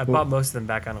 I bought most of them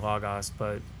back on Logos,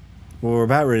 but... Well, we're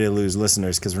about ready to lose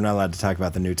listeners because we're not allowed to talk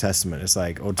about the New Testament. It's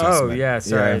like Old Testament. Oh, yeah,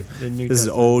 sorry. Yeah. The New This is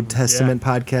Old Testament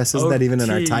podcast. Isn't that even in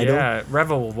our title? Yeah.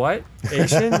 Revel what?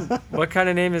 Asian? What kind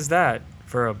of name is that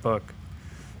for a book?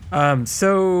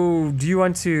 So, do you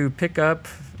want to pick up...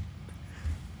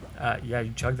 yeah,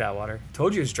 you chug that water.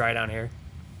 Told you it's dry down here.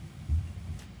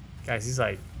 Guys,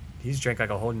 he's drank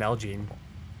like a whole Nalgene.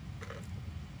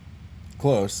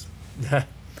 Close. You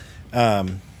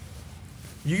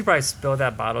could probably spill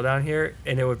that bottle down here,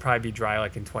 and it would probably be dry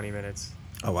like in 20 minutes.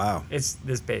 Oh, wow. This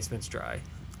basement's dry.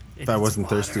 If I wasn't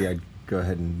thirsty, I'd go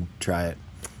ahead and try it.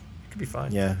 It could be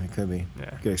fun. Yeah, it could be.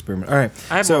 Yeah. Good experiment. All right.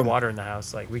 I have more water in the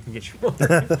house. Like, we can get you more.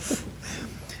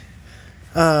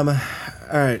 All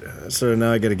right. So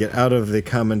now I got to get out of the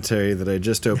commentary that I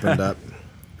just opened up,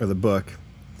 or the book.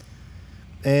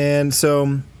 And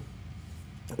so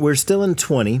we're still in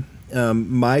 20.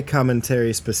 My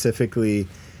commentary specifically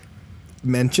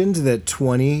mentioned that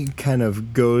 20 kind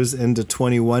of goes into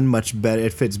 21 much better.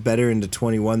 It fits better into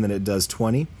 21 than it does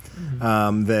 20.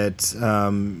 Mm-hmm.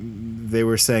 They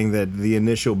were saying that the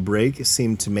initial break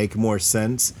seemed to make more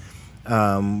sense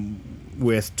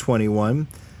with 21.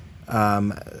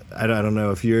 I don't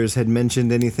know if yours had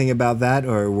mentioned anything about that,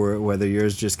 or whether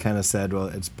yours just kind of said, well,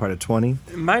 it's part of 20.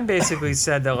 Mine basically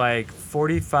said that like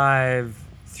 45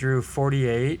 through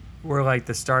 48 were like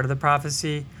the start of the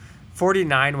prophecy.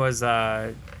 49 was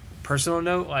a personal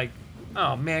note, like,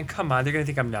 oh man, come on, they're going to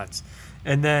think I'm nuts.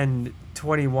 And then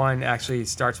 21 actually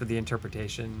starts with the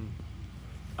interpretation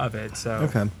of it. So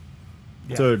Okay.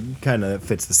 Yeah. So it kind of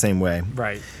fits the same way.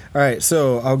 Right. All right,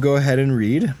 so I'll go ahead and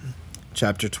read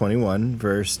chapter 21,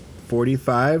 verse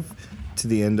 45 to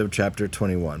the end of chapter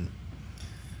 21.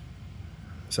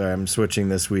 Sorry, I'm switching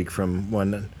this week from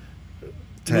one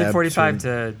You mean tab 45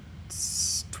 to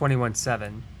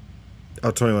 21:7.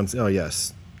 Oh, 21. Oh,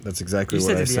 yes. That's exactly You what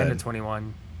said I at the said. end of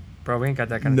 21. Bro, we ain't got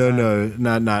that kind No, of time.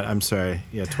 no, not. I'm sorry.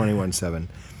 Yeah, 21:7.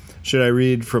 Should I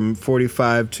read from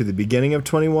 45 to the beginning of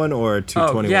 21 or to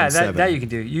 21:7? Yeah, that you can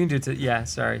do. You can do it to, yeah,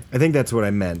 sorry. I think that's what I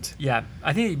meant. Yeah,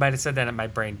 I think you might have said that and my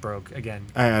brain broke again.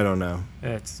 I don't know.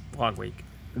 It's a long week.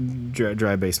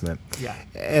 Dry basement. Yeah.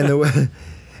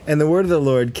 And the word of the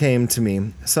Lord came to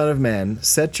me, Son of man,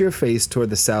 set your face toward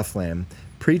the southland,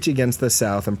 preach against the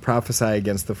south, and prophesy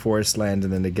against the forest land in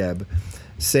the Negeb.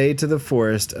 Say to the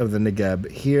forest of the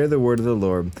Negeb, hear the word of the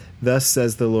Lord. Thus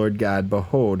says the Lord God,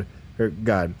 behold,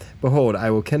 I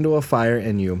will kindle a fire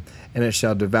in you, and it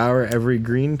shall devour every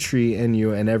green tree in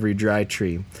you and every dry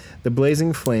tree. The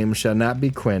blazing flame shall not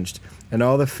be quenched, and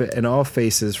all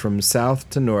faces from south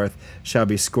to north shall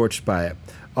be scorched by it.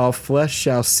 All flesh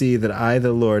shall see that I,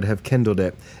 the Lord, have kindled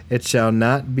it. It shall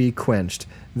not be quenched.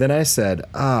 Then I said,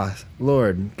 Ah,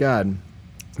 Lord God,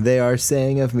 they are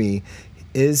saying of me,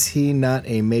 is he not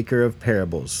a maker of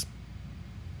parables?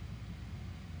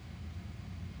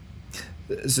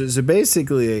 So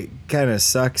basically, it kind of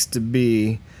sucks to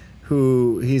be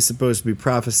who he's supposed to be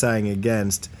prophesying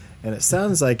against, and it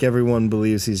sounds like everyone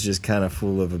believes he's just kind of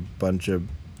full of a bunch of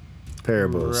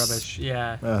parables. Rubbish,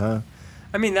 yeah. Uh-huh.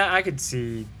 I mean, that I could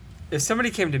see. If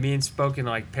somebody came to me and spoke in,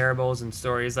 like, parables and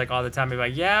stories, like, all the time, I'd be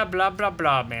like, yeah, blah, blah,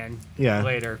 blah, man. Yeah.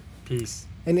 Later. Peace.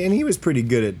 And he was pretty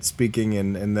good at speaking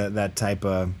in that type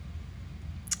of...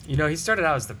 You know, he started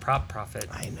out as the prop prophet.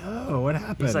 I know. What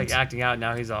happened? He's, like, acting out.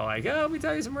 Now he's all like, oh, let me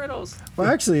tell you some riddles.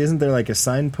 Well, actually, isn't there, like, a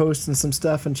signpost and some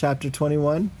stuff in chapter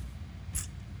 21?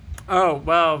 Oh,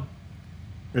 well,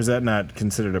 Or is that not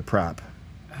considered a prop?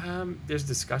 there's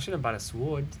discussion about a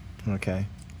sword. Okay.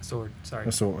 Sword, sorry.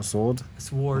 A sword? A sword. A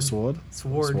sword? Sword.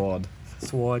 Sword.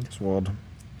 Sword. Sword.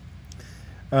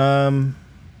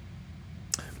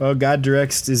 Well, God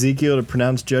directs Ezekiel to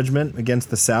pronounce judgment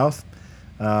against the south.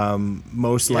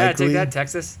 Most Yeah, likely. take that,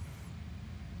 Texas.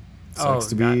 Sucks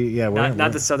to God. be. Yeah,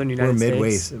 not the southern United States.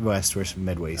 States. We're Midwest. We're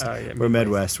Midwest. Oh, yeah, We're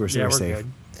Midwest. We're yeah, we're safe.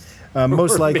 good.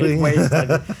 Most likely.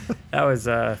 That was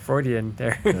Freudian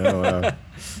there. Oh, wow.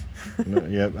 No,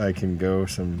 yep, I can go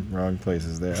some wrong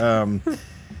places there.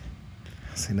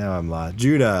 See, now I'm lost.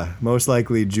 Judah, most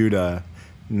likely Judah,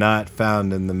 not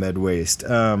found in the Midwest.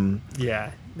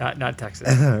 Yeah, not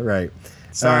Texas. Right.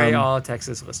 Sorry, all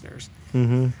Texas listeners.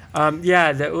 Mm-hmm.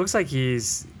 Yeah, that looks like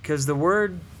because the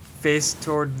word face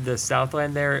toward the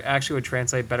southland there actually would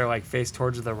translate better like face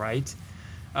towards the right,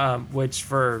 which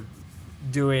for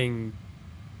doing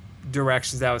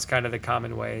directions, that was kind of the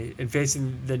common way. And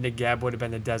facing the Negeb would have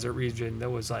been the desert region that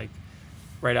was like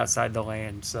right outside the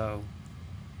land. So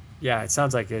yeah, it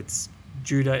sounds like it's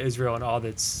Judah, Israel, and all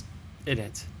that's in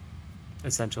it,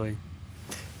 essentially.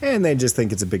 And they just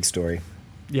think it's a big story.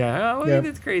 Yeah, oh, Yep.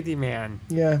 that's crazy, man.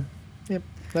 Yeah. Yep.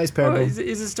 Nice Oh, parable. it's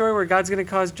a story where God's going to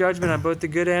cause judgment on both the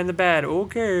good and the bad.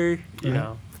 Okay. You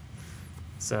know.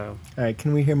 So, All right,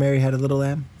 can we hear Mary Had a Little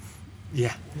Lamb?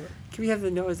 yeah. Can we have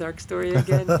the Noah's Ark story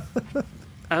again?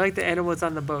 I like the animals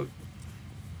on the boat.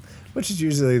 Which is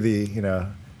usually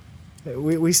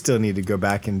we still need to go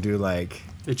back and do like...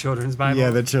 The children's Bible. Yeah,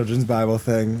 the children's Bible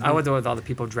thing. I went there with all the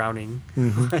people drowning.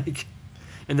 Like,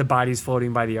 and the bodies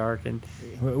floating by the ark. And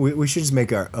We should just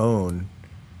make our own,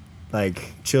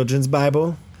 like, children's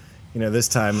Bible. You know, this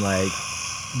time, like,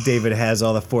 David has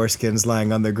all the foreskins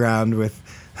lying on the ground with...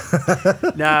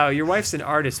 now, your wife's an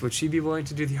artist. Would she be willing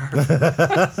to do the art?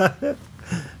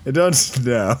 I don't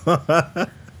know. So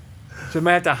we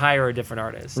might have to hire a different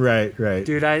artist. Right.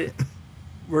 Dude,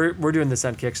 we're doing this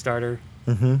on Kickstarter.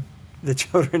 Mm-hmm. The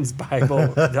children's Bible,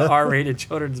 the R-rated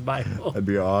children's Bible. That'd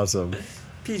be awesome.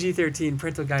 PG-13,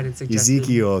 parental guidance suggested.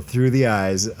 Ezekiel through the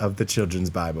eyes of the children's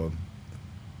Bible.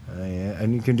 Yeah.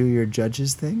 And you can do your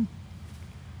judges thing?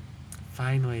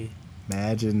 Finally.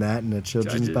 Imagine that in a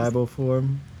children's Judges. Bible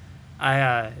form.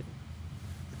 Yeah,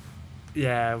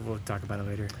 we'll talk about it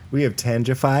later. We have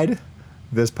tangified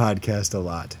this podcast a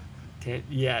lot.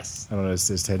 Yes. I don't know, is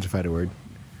tangified a word?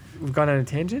 We've gone on a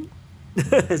tangent?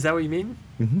 Is that what you mean?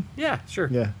 Mm-hmm. Yeah, sure.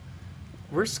 Yeah,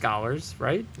 We're scholars,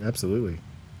 right? absolutely.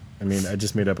 I mean, I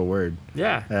just made up a word.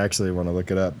 Yeah. I actually want to look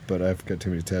it up, but I've got too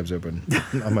many tabs open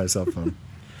on my cell phone.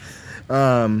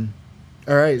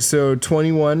 All right, so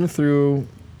 21, 1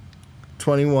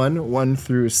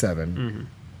 through 7.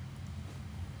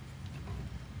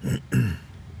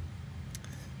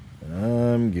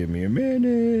 Give me a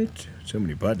minute. So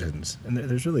many buttons. And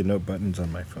there's really no buttons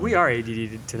on my phone. We are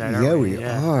ADD tonight, aren't Yeah, we? we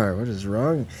are. What is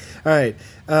wrong? All right.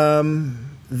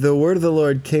 The word of the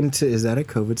Lord came to... Is that a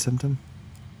COVID symptom?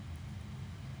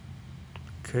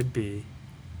 Could be.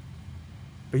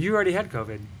 But you already had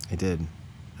COVID. I did.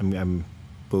 I'm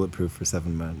bulletproof for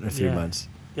 7 months or 3 months.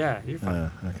 Yeah, you're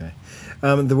fine. Okay.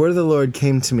 The word of the Lord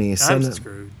came to me. I'm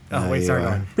screwed. Oh, wait,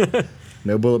 sorry. Go on.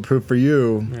 No bulletproof for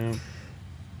you. No.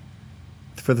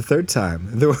 For the third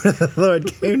time, the word of the Lord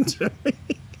came to me.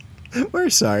 We're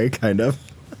sorry, kind of.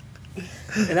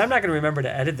 And I'm not going to remember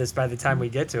to edit this by the time we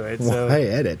get to it. So Why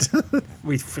edit? yeah,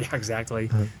 exactly.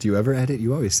 Do you ever edit?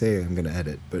 You always say I'm going to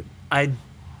edit, but...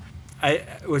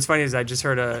 What's funny is I just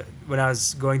heard when I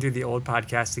was going through the old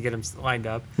podcast to get them lined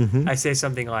up, I say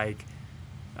something like,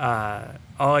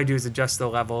 all I do is adjust the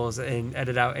levels and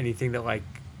edit out anything that, like,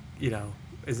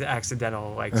 is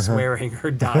accidental, like swearing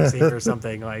or doxing or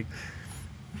something. Like,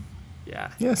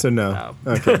 yeah. Yeah, so no.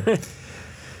 Okay.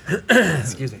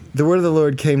 Excuse me. The word of the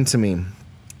Lord came to me.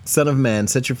 Son of man,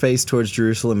 set your face towards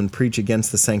Jerusalem and preach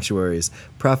against the sanctuaries.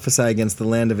 Prophesy against the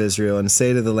land of Israel and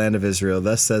say to the land of Israel,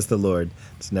 thus says the Lord.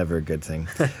 It's never a good thing.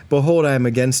 Behold, I am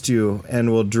against you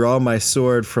and will draw my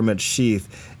sword from its sheath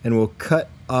and will cut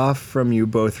off from you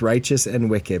both righteous and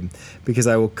wicked. Because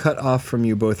I will cut off from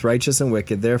you both righteous and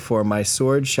wicked. Therefore my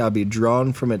sword shall be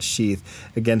drawn from its sheath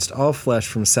against all flesh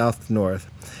from south to north.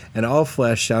 And all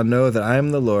flesh shall know that I am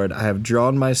the Lord. I have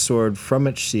drawn my sword from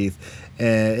its sheath,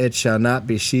 and it shall not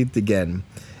be sheathed again.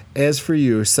 As for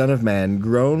you, son of man,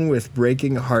 groan with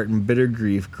breaking heart and bitter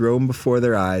grief, groan before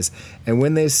their eyes. And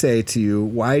when they say to you,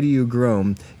 why do you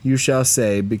groan? You shall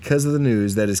say, because of the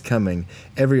news that is coming.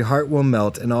 Every heart will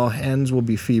melt, and all hands will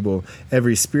be feeble.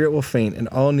 Every spirit will faint, and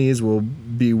all knees will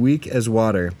be weak as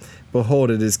water. Behold,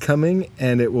 it is coming,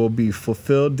 and it will be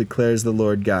fulfilled, declares the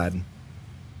Lord God.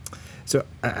 So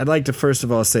I'd like to first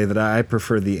of all say that I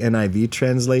prefer the NIV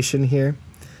translation here,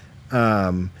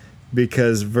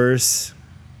 because verse...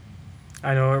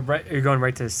 I know, right? You're going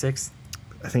right to 6?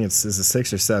 I think is it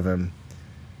 6 or 7?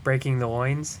 Breaking the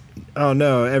loins? Oh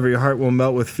no, every heart will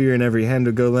melt with fear and every hand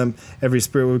will go limp, every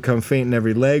spirit will become faint and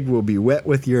every leg will be wet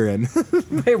with urine.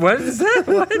 Wait, what is that?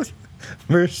 What?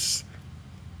 Verse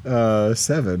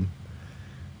 7.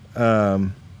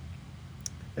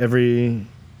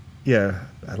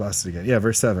 I lost it again. Yeah,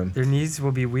 verse 7. Their knees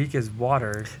will be weak as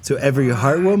water. So every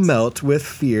heart will melt with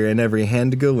fear and every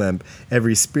hand to go limp.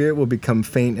 Every spirit will become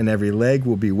faint and every leg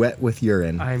will be wet with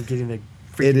urine. I am getting the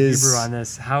freaking Hebrew on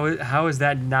this. How is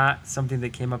that not something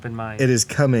that came up in mind? It is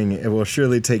coming. It will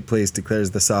surely take place, declares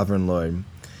the sovereign Lord.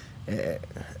 I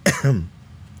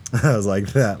was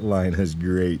like, that line is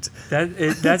great.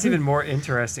 That's even more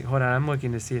interesting. Hold on, I'm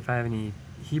looking to see if I have any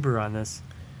Hebrew on this.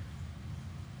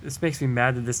 This makes me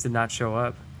mad that this did not show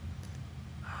up.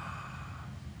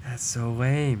 That's so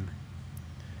lame.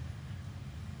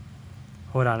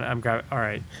 Hold on, I'm grabbing. All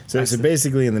right. So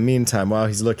basically, in the meantime, while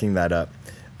he's looking that up,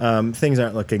 things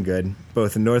aren't looking good.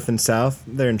 Both the north and south,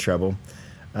 they're in trouble.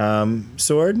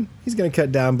 Sword, he's going to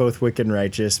cut down both wicked and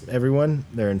righteous. Everyone,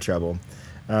 they're in trouble.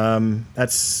 That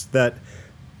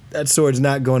sword's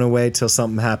not going away till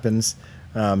something happens.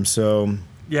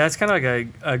 Yeah, it's kind of like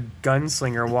a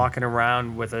gunslinger walking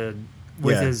around with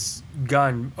his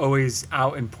gun always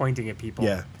out and pointing at people.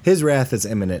 Yeah, his wrath is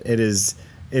imminent. It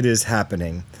is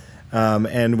happening.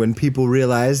 And when people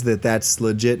realize that that's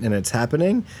legit and it's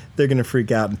happening, they're going to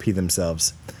freak out and pee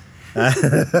themselves. I'm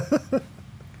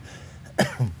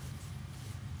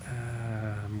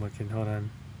looking. Hold on.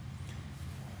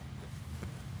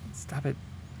 Stop it.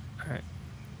 All right.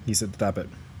 He said stop it.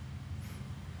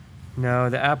 No,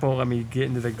 the app won't let me get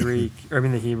into the Greek,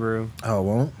 the Hebrew. Oh, it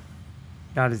won't?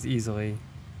 Not as easily.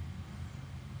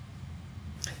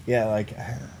 Yeah, like,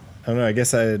 I don't know, I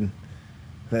guess the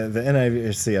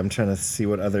NIV, see, I'm trying to see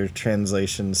what other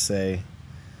translations say.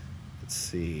 Let's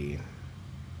see.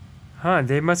 Huh,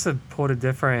 they must have pulled a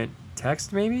different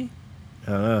text, maybe?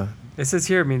 I don't know. It says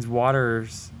here it means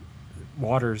waters,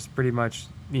 pretty much,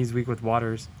 knees weak with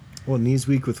waters. Well, knees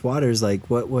weak with waters, like,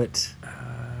 what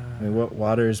what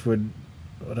waters what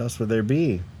else would there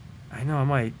be? I know,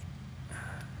 I'm like...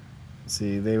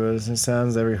 See, it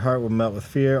sounds, every heart will melt with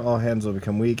fear, all hands will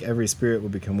become weak, every spirit will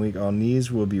become weak, all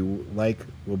knees will be like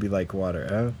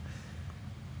water.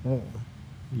 Well,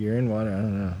 you're in water, I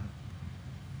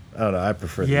don't know, I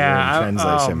prefer the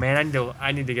translation. Oh man,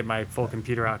 I need to get my full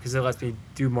computer out because it lets me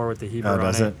do more with the Hebrew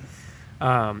does it.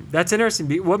 That's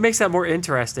interesting. What makes that more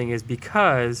interesting is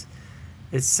because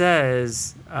it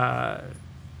says...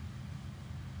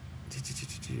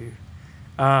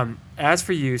 as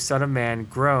for you, son of man,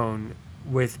 groan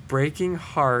with breaking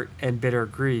heart and bitter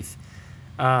grief.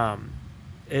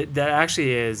 That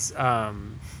actually is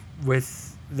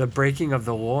with the breaking of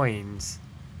the loins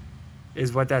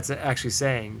is what that's actually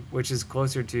saying, which is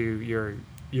closer to your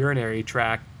urinary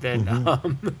tract than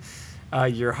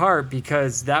your heart,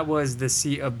 because that was the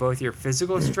seat of both your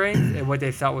physical strength and what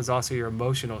they thought was also your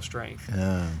emotional strength.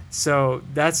 So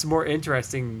that's more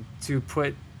interesting to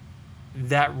put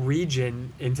that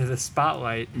region into the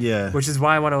spotlight. Yeah. Which is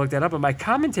why I want to look that up. But my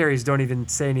commentaries don't even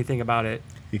say anything about it.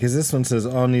 Because this one says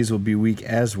all knees will be weak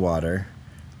as water.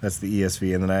 That's the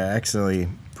ESV. And then I accidentally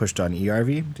pushed on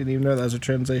ERV. Didn't even know that was a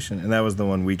translation. And that was the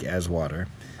one, weak as water.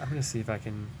 I'm going to see if I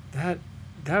can... That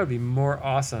would be more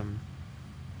awesome.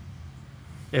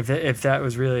 If that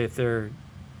was really... If they're...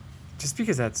 Just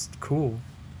because that's cool.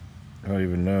 I don't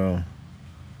even know.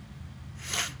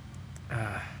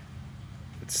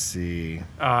 Let's see.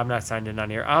 Oh, I'm not signed in on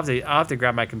here. I'll have to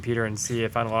grab my computer and see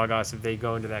if on Logos if they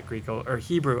go into that Greek or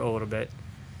Hebrew a little bit.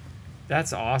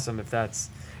 That's awesome if that's...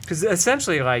 Because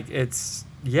essentially, like, it's...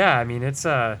 Yeah, I mean, it's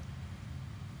Well,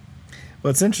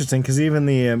 it's interesting because even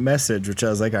the message, which I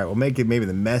was like, all right, well, maybe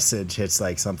the message hits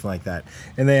like something like that.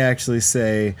 And they actually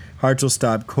say, hearts will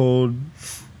stop cold,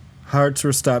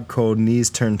 knees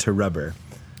turn to rubber.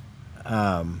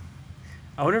 I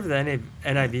wonder if the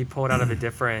NIV pulled out of a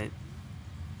different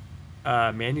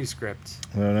manuscript.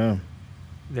 I don't know.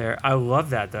 There, I love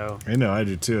that though. I know, I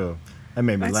do too. That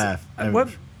made me laugh.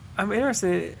 I'm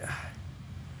interested.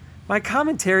 My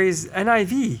commentary is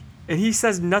NIV, and he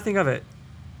says nothing of it.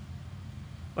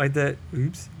 Like that.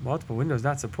 Oops, multiple windows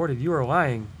not supported. You are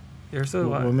lying. You're so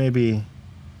lying. Well, maybe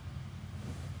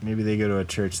they go to a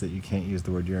church that you can't use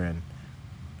the word urine.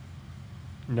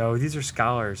 No, these are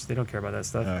scholars. They don't care about that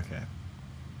stuff. Okay.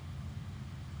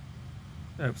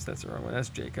 Oops, that's the wrong one. That's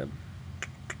Jacob.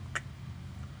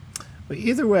 But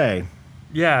either way,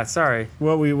 yeah, sorry.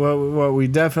 What we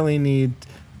definitely need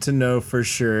to know for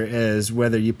sure is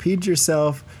whether you peed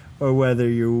yourself or whether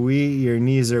your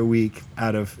knees are weak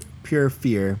out of pure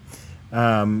fear.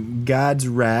 God's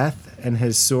wrath and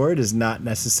his sword is not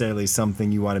necessarily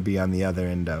something you want to be on the other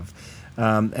end of.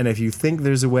 And if you think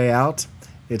there's a way out,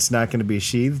 it's not going to be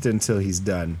sheathed until he's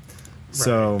done. Right.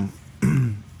 So,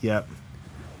 yep.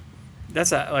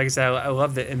 That's like I said, I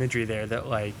love the imagery there. That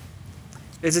like,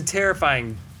 it's a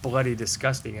terrifying, bloody,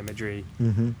 disgusting imagery.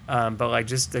 Mm-hmm. But like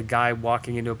just a guy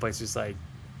walking into a place, just like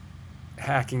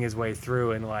hacking his way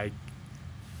through, and like,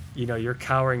 you know, you're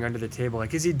cowering under the table.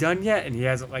 Like, is he done yet? And he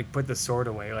hasn't like put the sword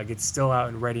away. Like it's still out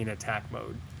and ready in attack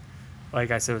mode.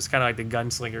 Like I said, it's kind of like the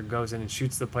gunslinger goes in and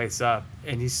shoots the place up,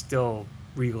 and he's still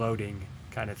reloading,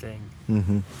 kind of thing.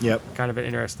 Mm-hmm. Yep. Kind of an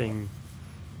interesting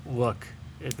look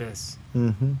at this.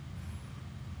 Mm-hmm.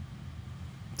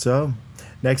 So,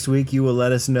 next week you will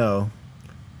let us know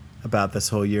about this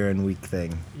whole urine week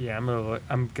thing. Yeah,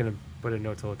 I'm gonna put a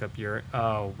note to look up urine.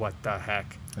 Oh, what the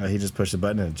heck! He just pushed the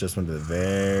button and it just went to the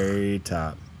very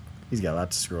top. He's got a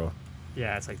lot to scroll.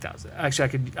 Yeah, it's like 1,000.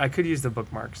 Actually, I could use the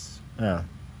bookmarks. Oh,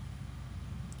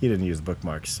 he didn't use the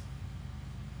bookmarks.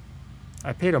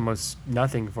 I paid almost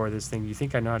nothing for this thing. You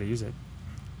think I know how to use it?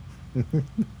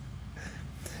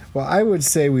 Well, I would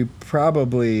say we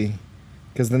probably,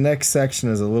 because the next section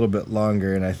is a little bit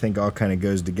longer, and I think all kind of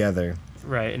goes together.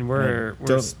 Right, and we're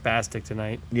spastic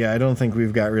tonight. Yeah, I don't think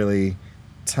we've got really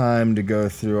time to go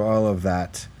through all of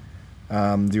that.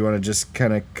 Do you want to just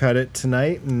kind of cut it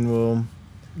tonight, and we'll...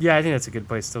 Yeah, I think that's a good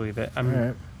place to leave it. All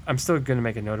right. I'm still going to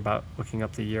make a note about looking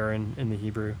up the urine in the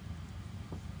Hebrew.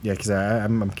 Yeah, because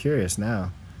I'm curious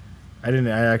now. I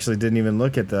actually didn't even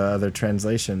look at the other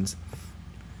translations.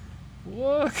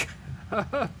 Look.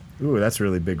 Ooh, that's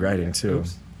really big writing too.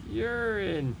 Oops.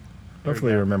 Urine.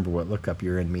 Hopefully, I remember what "look up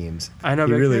urine" means. I know.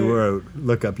 He really wrote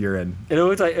 "look up urine." It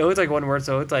looked like one word,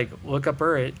 so it's like look up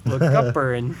urine, look up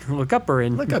urine, look up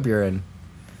urine, look up urine.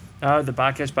 The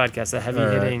Botcash podcast, the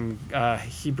heavy-hitting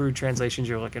Hebrew translations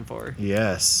you're looking for.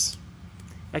 Yes.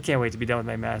 I can't wait to be done with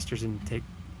my master's and take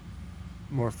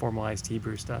more formalized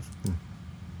Hebrew stuff.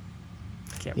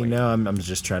 Can't wait. You know, I'm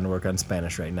just trying to work on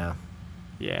Spanish right now.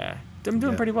 Yeah, I'm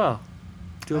doing pretty well.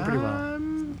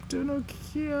 I'm doing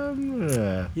okay.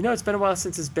 You know, it's been a while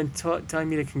since it's been telling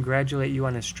me to congratulate you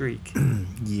on a streak.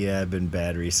 Yeah, I've been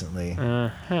bad recently.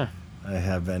 Uh-huh. I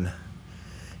have been.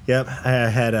 Yep, I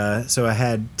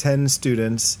had 10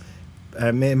 students.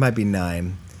 It might be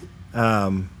 9.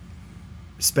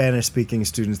 Spanish-speaking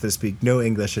students that speak no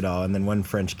English at all, and then one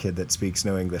French kid that speaks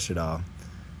no English at all.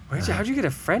 How'd you get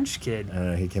a French kid? I don't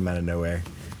know. He came out of nowhere.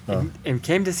 And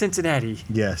came to Cincinnati.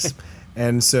 Yes.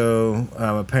 And so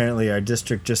apparently our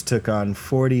district just took on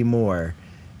 40 more,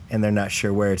 and they're not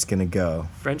sure where it's going to go.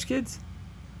 French kids?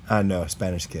 No,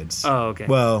 Spanish kids. Oh, okay.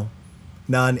 Well,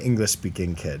 non-English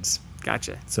speaking kids.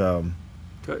 Gotcha. So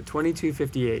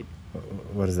 2258.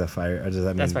 what is that fire? Or does that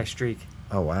mean? That's my streak.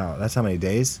 Oh wow, that's how many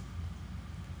days?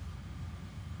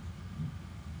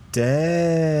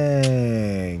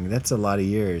 Dang, that's a lot of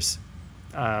years.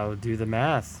 I'll do the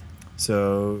math.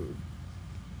 So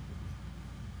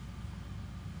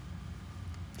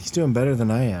he's doing better than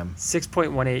I am.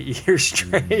 6.18 years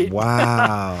straight.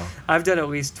 Wow. I've done at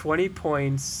least 20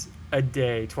 points a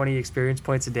day, 20 experience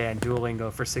points a day on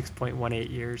Duolingo for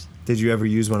 6.18 years. Did you ever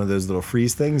use one of those little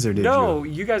freeze things, or did No,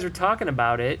 you? you guys were talking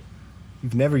about it.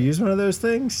 You've never used one of those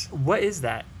things? What is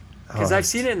that? Because Oh, I've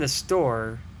seen it in the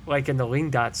store, like in the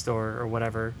Ling Dot store or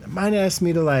whatever. Mine asked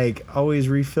me to like always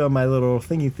refill my little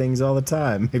thingy things all the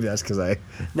time. Maybe that's because I.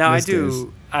 Now missed those.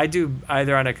 I do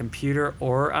either on a computer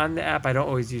or on the app. I don't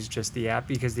always use just the app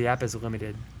because the app is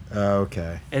limited. Oh,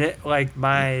 okay. And it like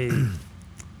my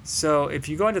so if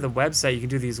you go onto the website, you can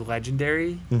do these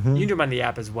legendary. Mhm. You can do them on the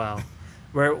app as well.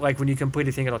 Where like when you complete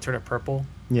a thing, it'll turn it purple.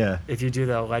 Yeah. If you do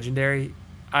the legendary,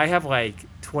 I have like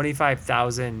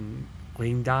 25,000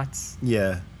 Ling Dots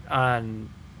Yeah. on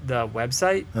the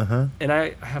website, Uh huh. and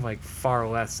I have like far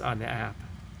less on the app.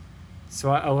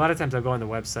 So a lot of times I'll go on the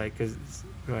website because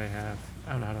what do I have?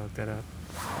 I don't know how to look that up.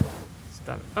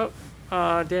 Stop it.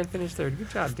 Oh, Dan finished third. Good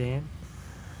job, Dan.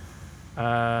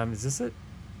 Is this it?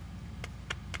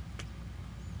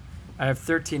 I have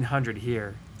 1,300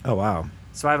 here. Oh wow.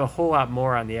 So I have a whole lot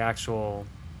more on the actual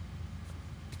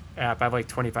app. I have like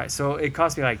 25. So it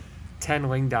cost me like 10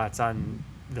 Ling Dots on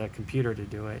the computer to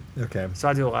do it. Okay. So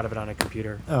I do a lot of it on a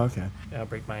computer. Oh okay. I'll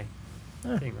break my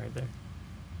Ah. thing right there.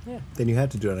 Yeah. Then you have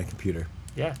to do it on a computer.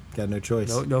 Yeah. Got no choice.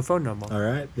 No phone no more. All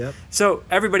right. Yep. So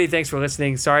everybody, thanks for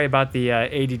listening. Sorry about the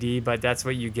ADD, but that's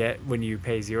what you get when you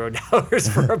pay $0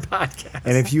 for a podcast.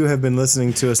 And if you have been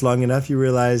listening to us long enough, you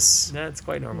realize. That's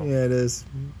quite normal. Yeah, it is.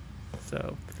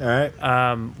 So All right.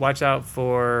 watch out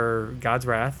for God's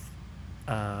wrath.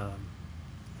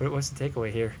 What's the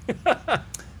takeaway here?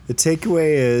 The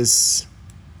takeaway is.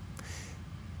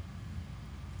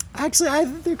 Actually, I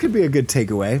think there could be a good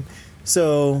takeaway.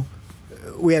 So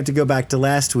we have to go back to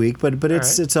last week, but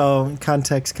it's right. it's all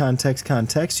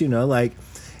context. You know, like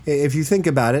if you think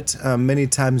about it, many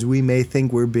times we may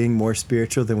think we're being more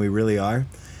spiritual than we really are.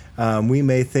 We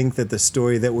may think that the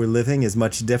story that we're living is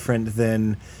much different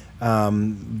than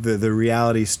the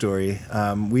reality story.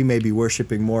 We may be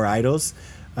worshiping more idols.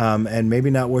 And maybe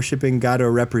not worshiping God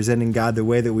or representing God the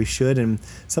way that we should. And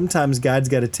sometimes God's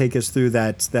got to take us through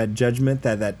that judgment,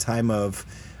 that time of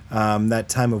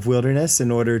wilderness in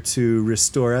order to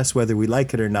restore us, whether we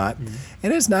like it or not. Mm-hmm.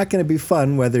 And it's not going to be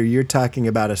fun whether you're talking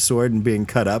about a sword and being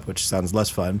cut up, which sounds less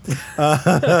fun,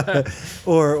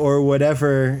 or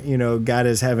whatever God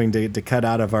is having to cut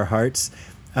out of our hearts.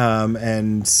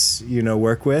 And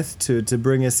work with to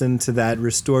bring us into that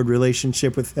restored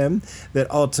relationship with Him that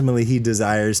ultimately He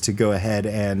desires to go ahead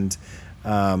and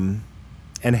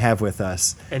have with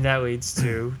us. And that leads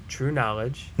to true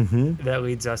knowledge. Mm-hmm. That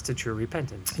leads us to true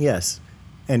repentance. Yes,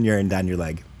 and urine down your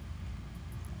leg,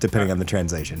 depending on the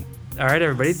translation. All right,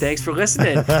 everybody. Thanks for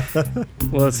listening.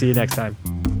 We'll see you next time.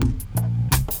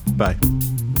 Bye.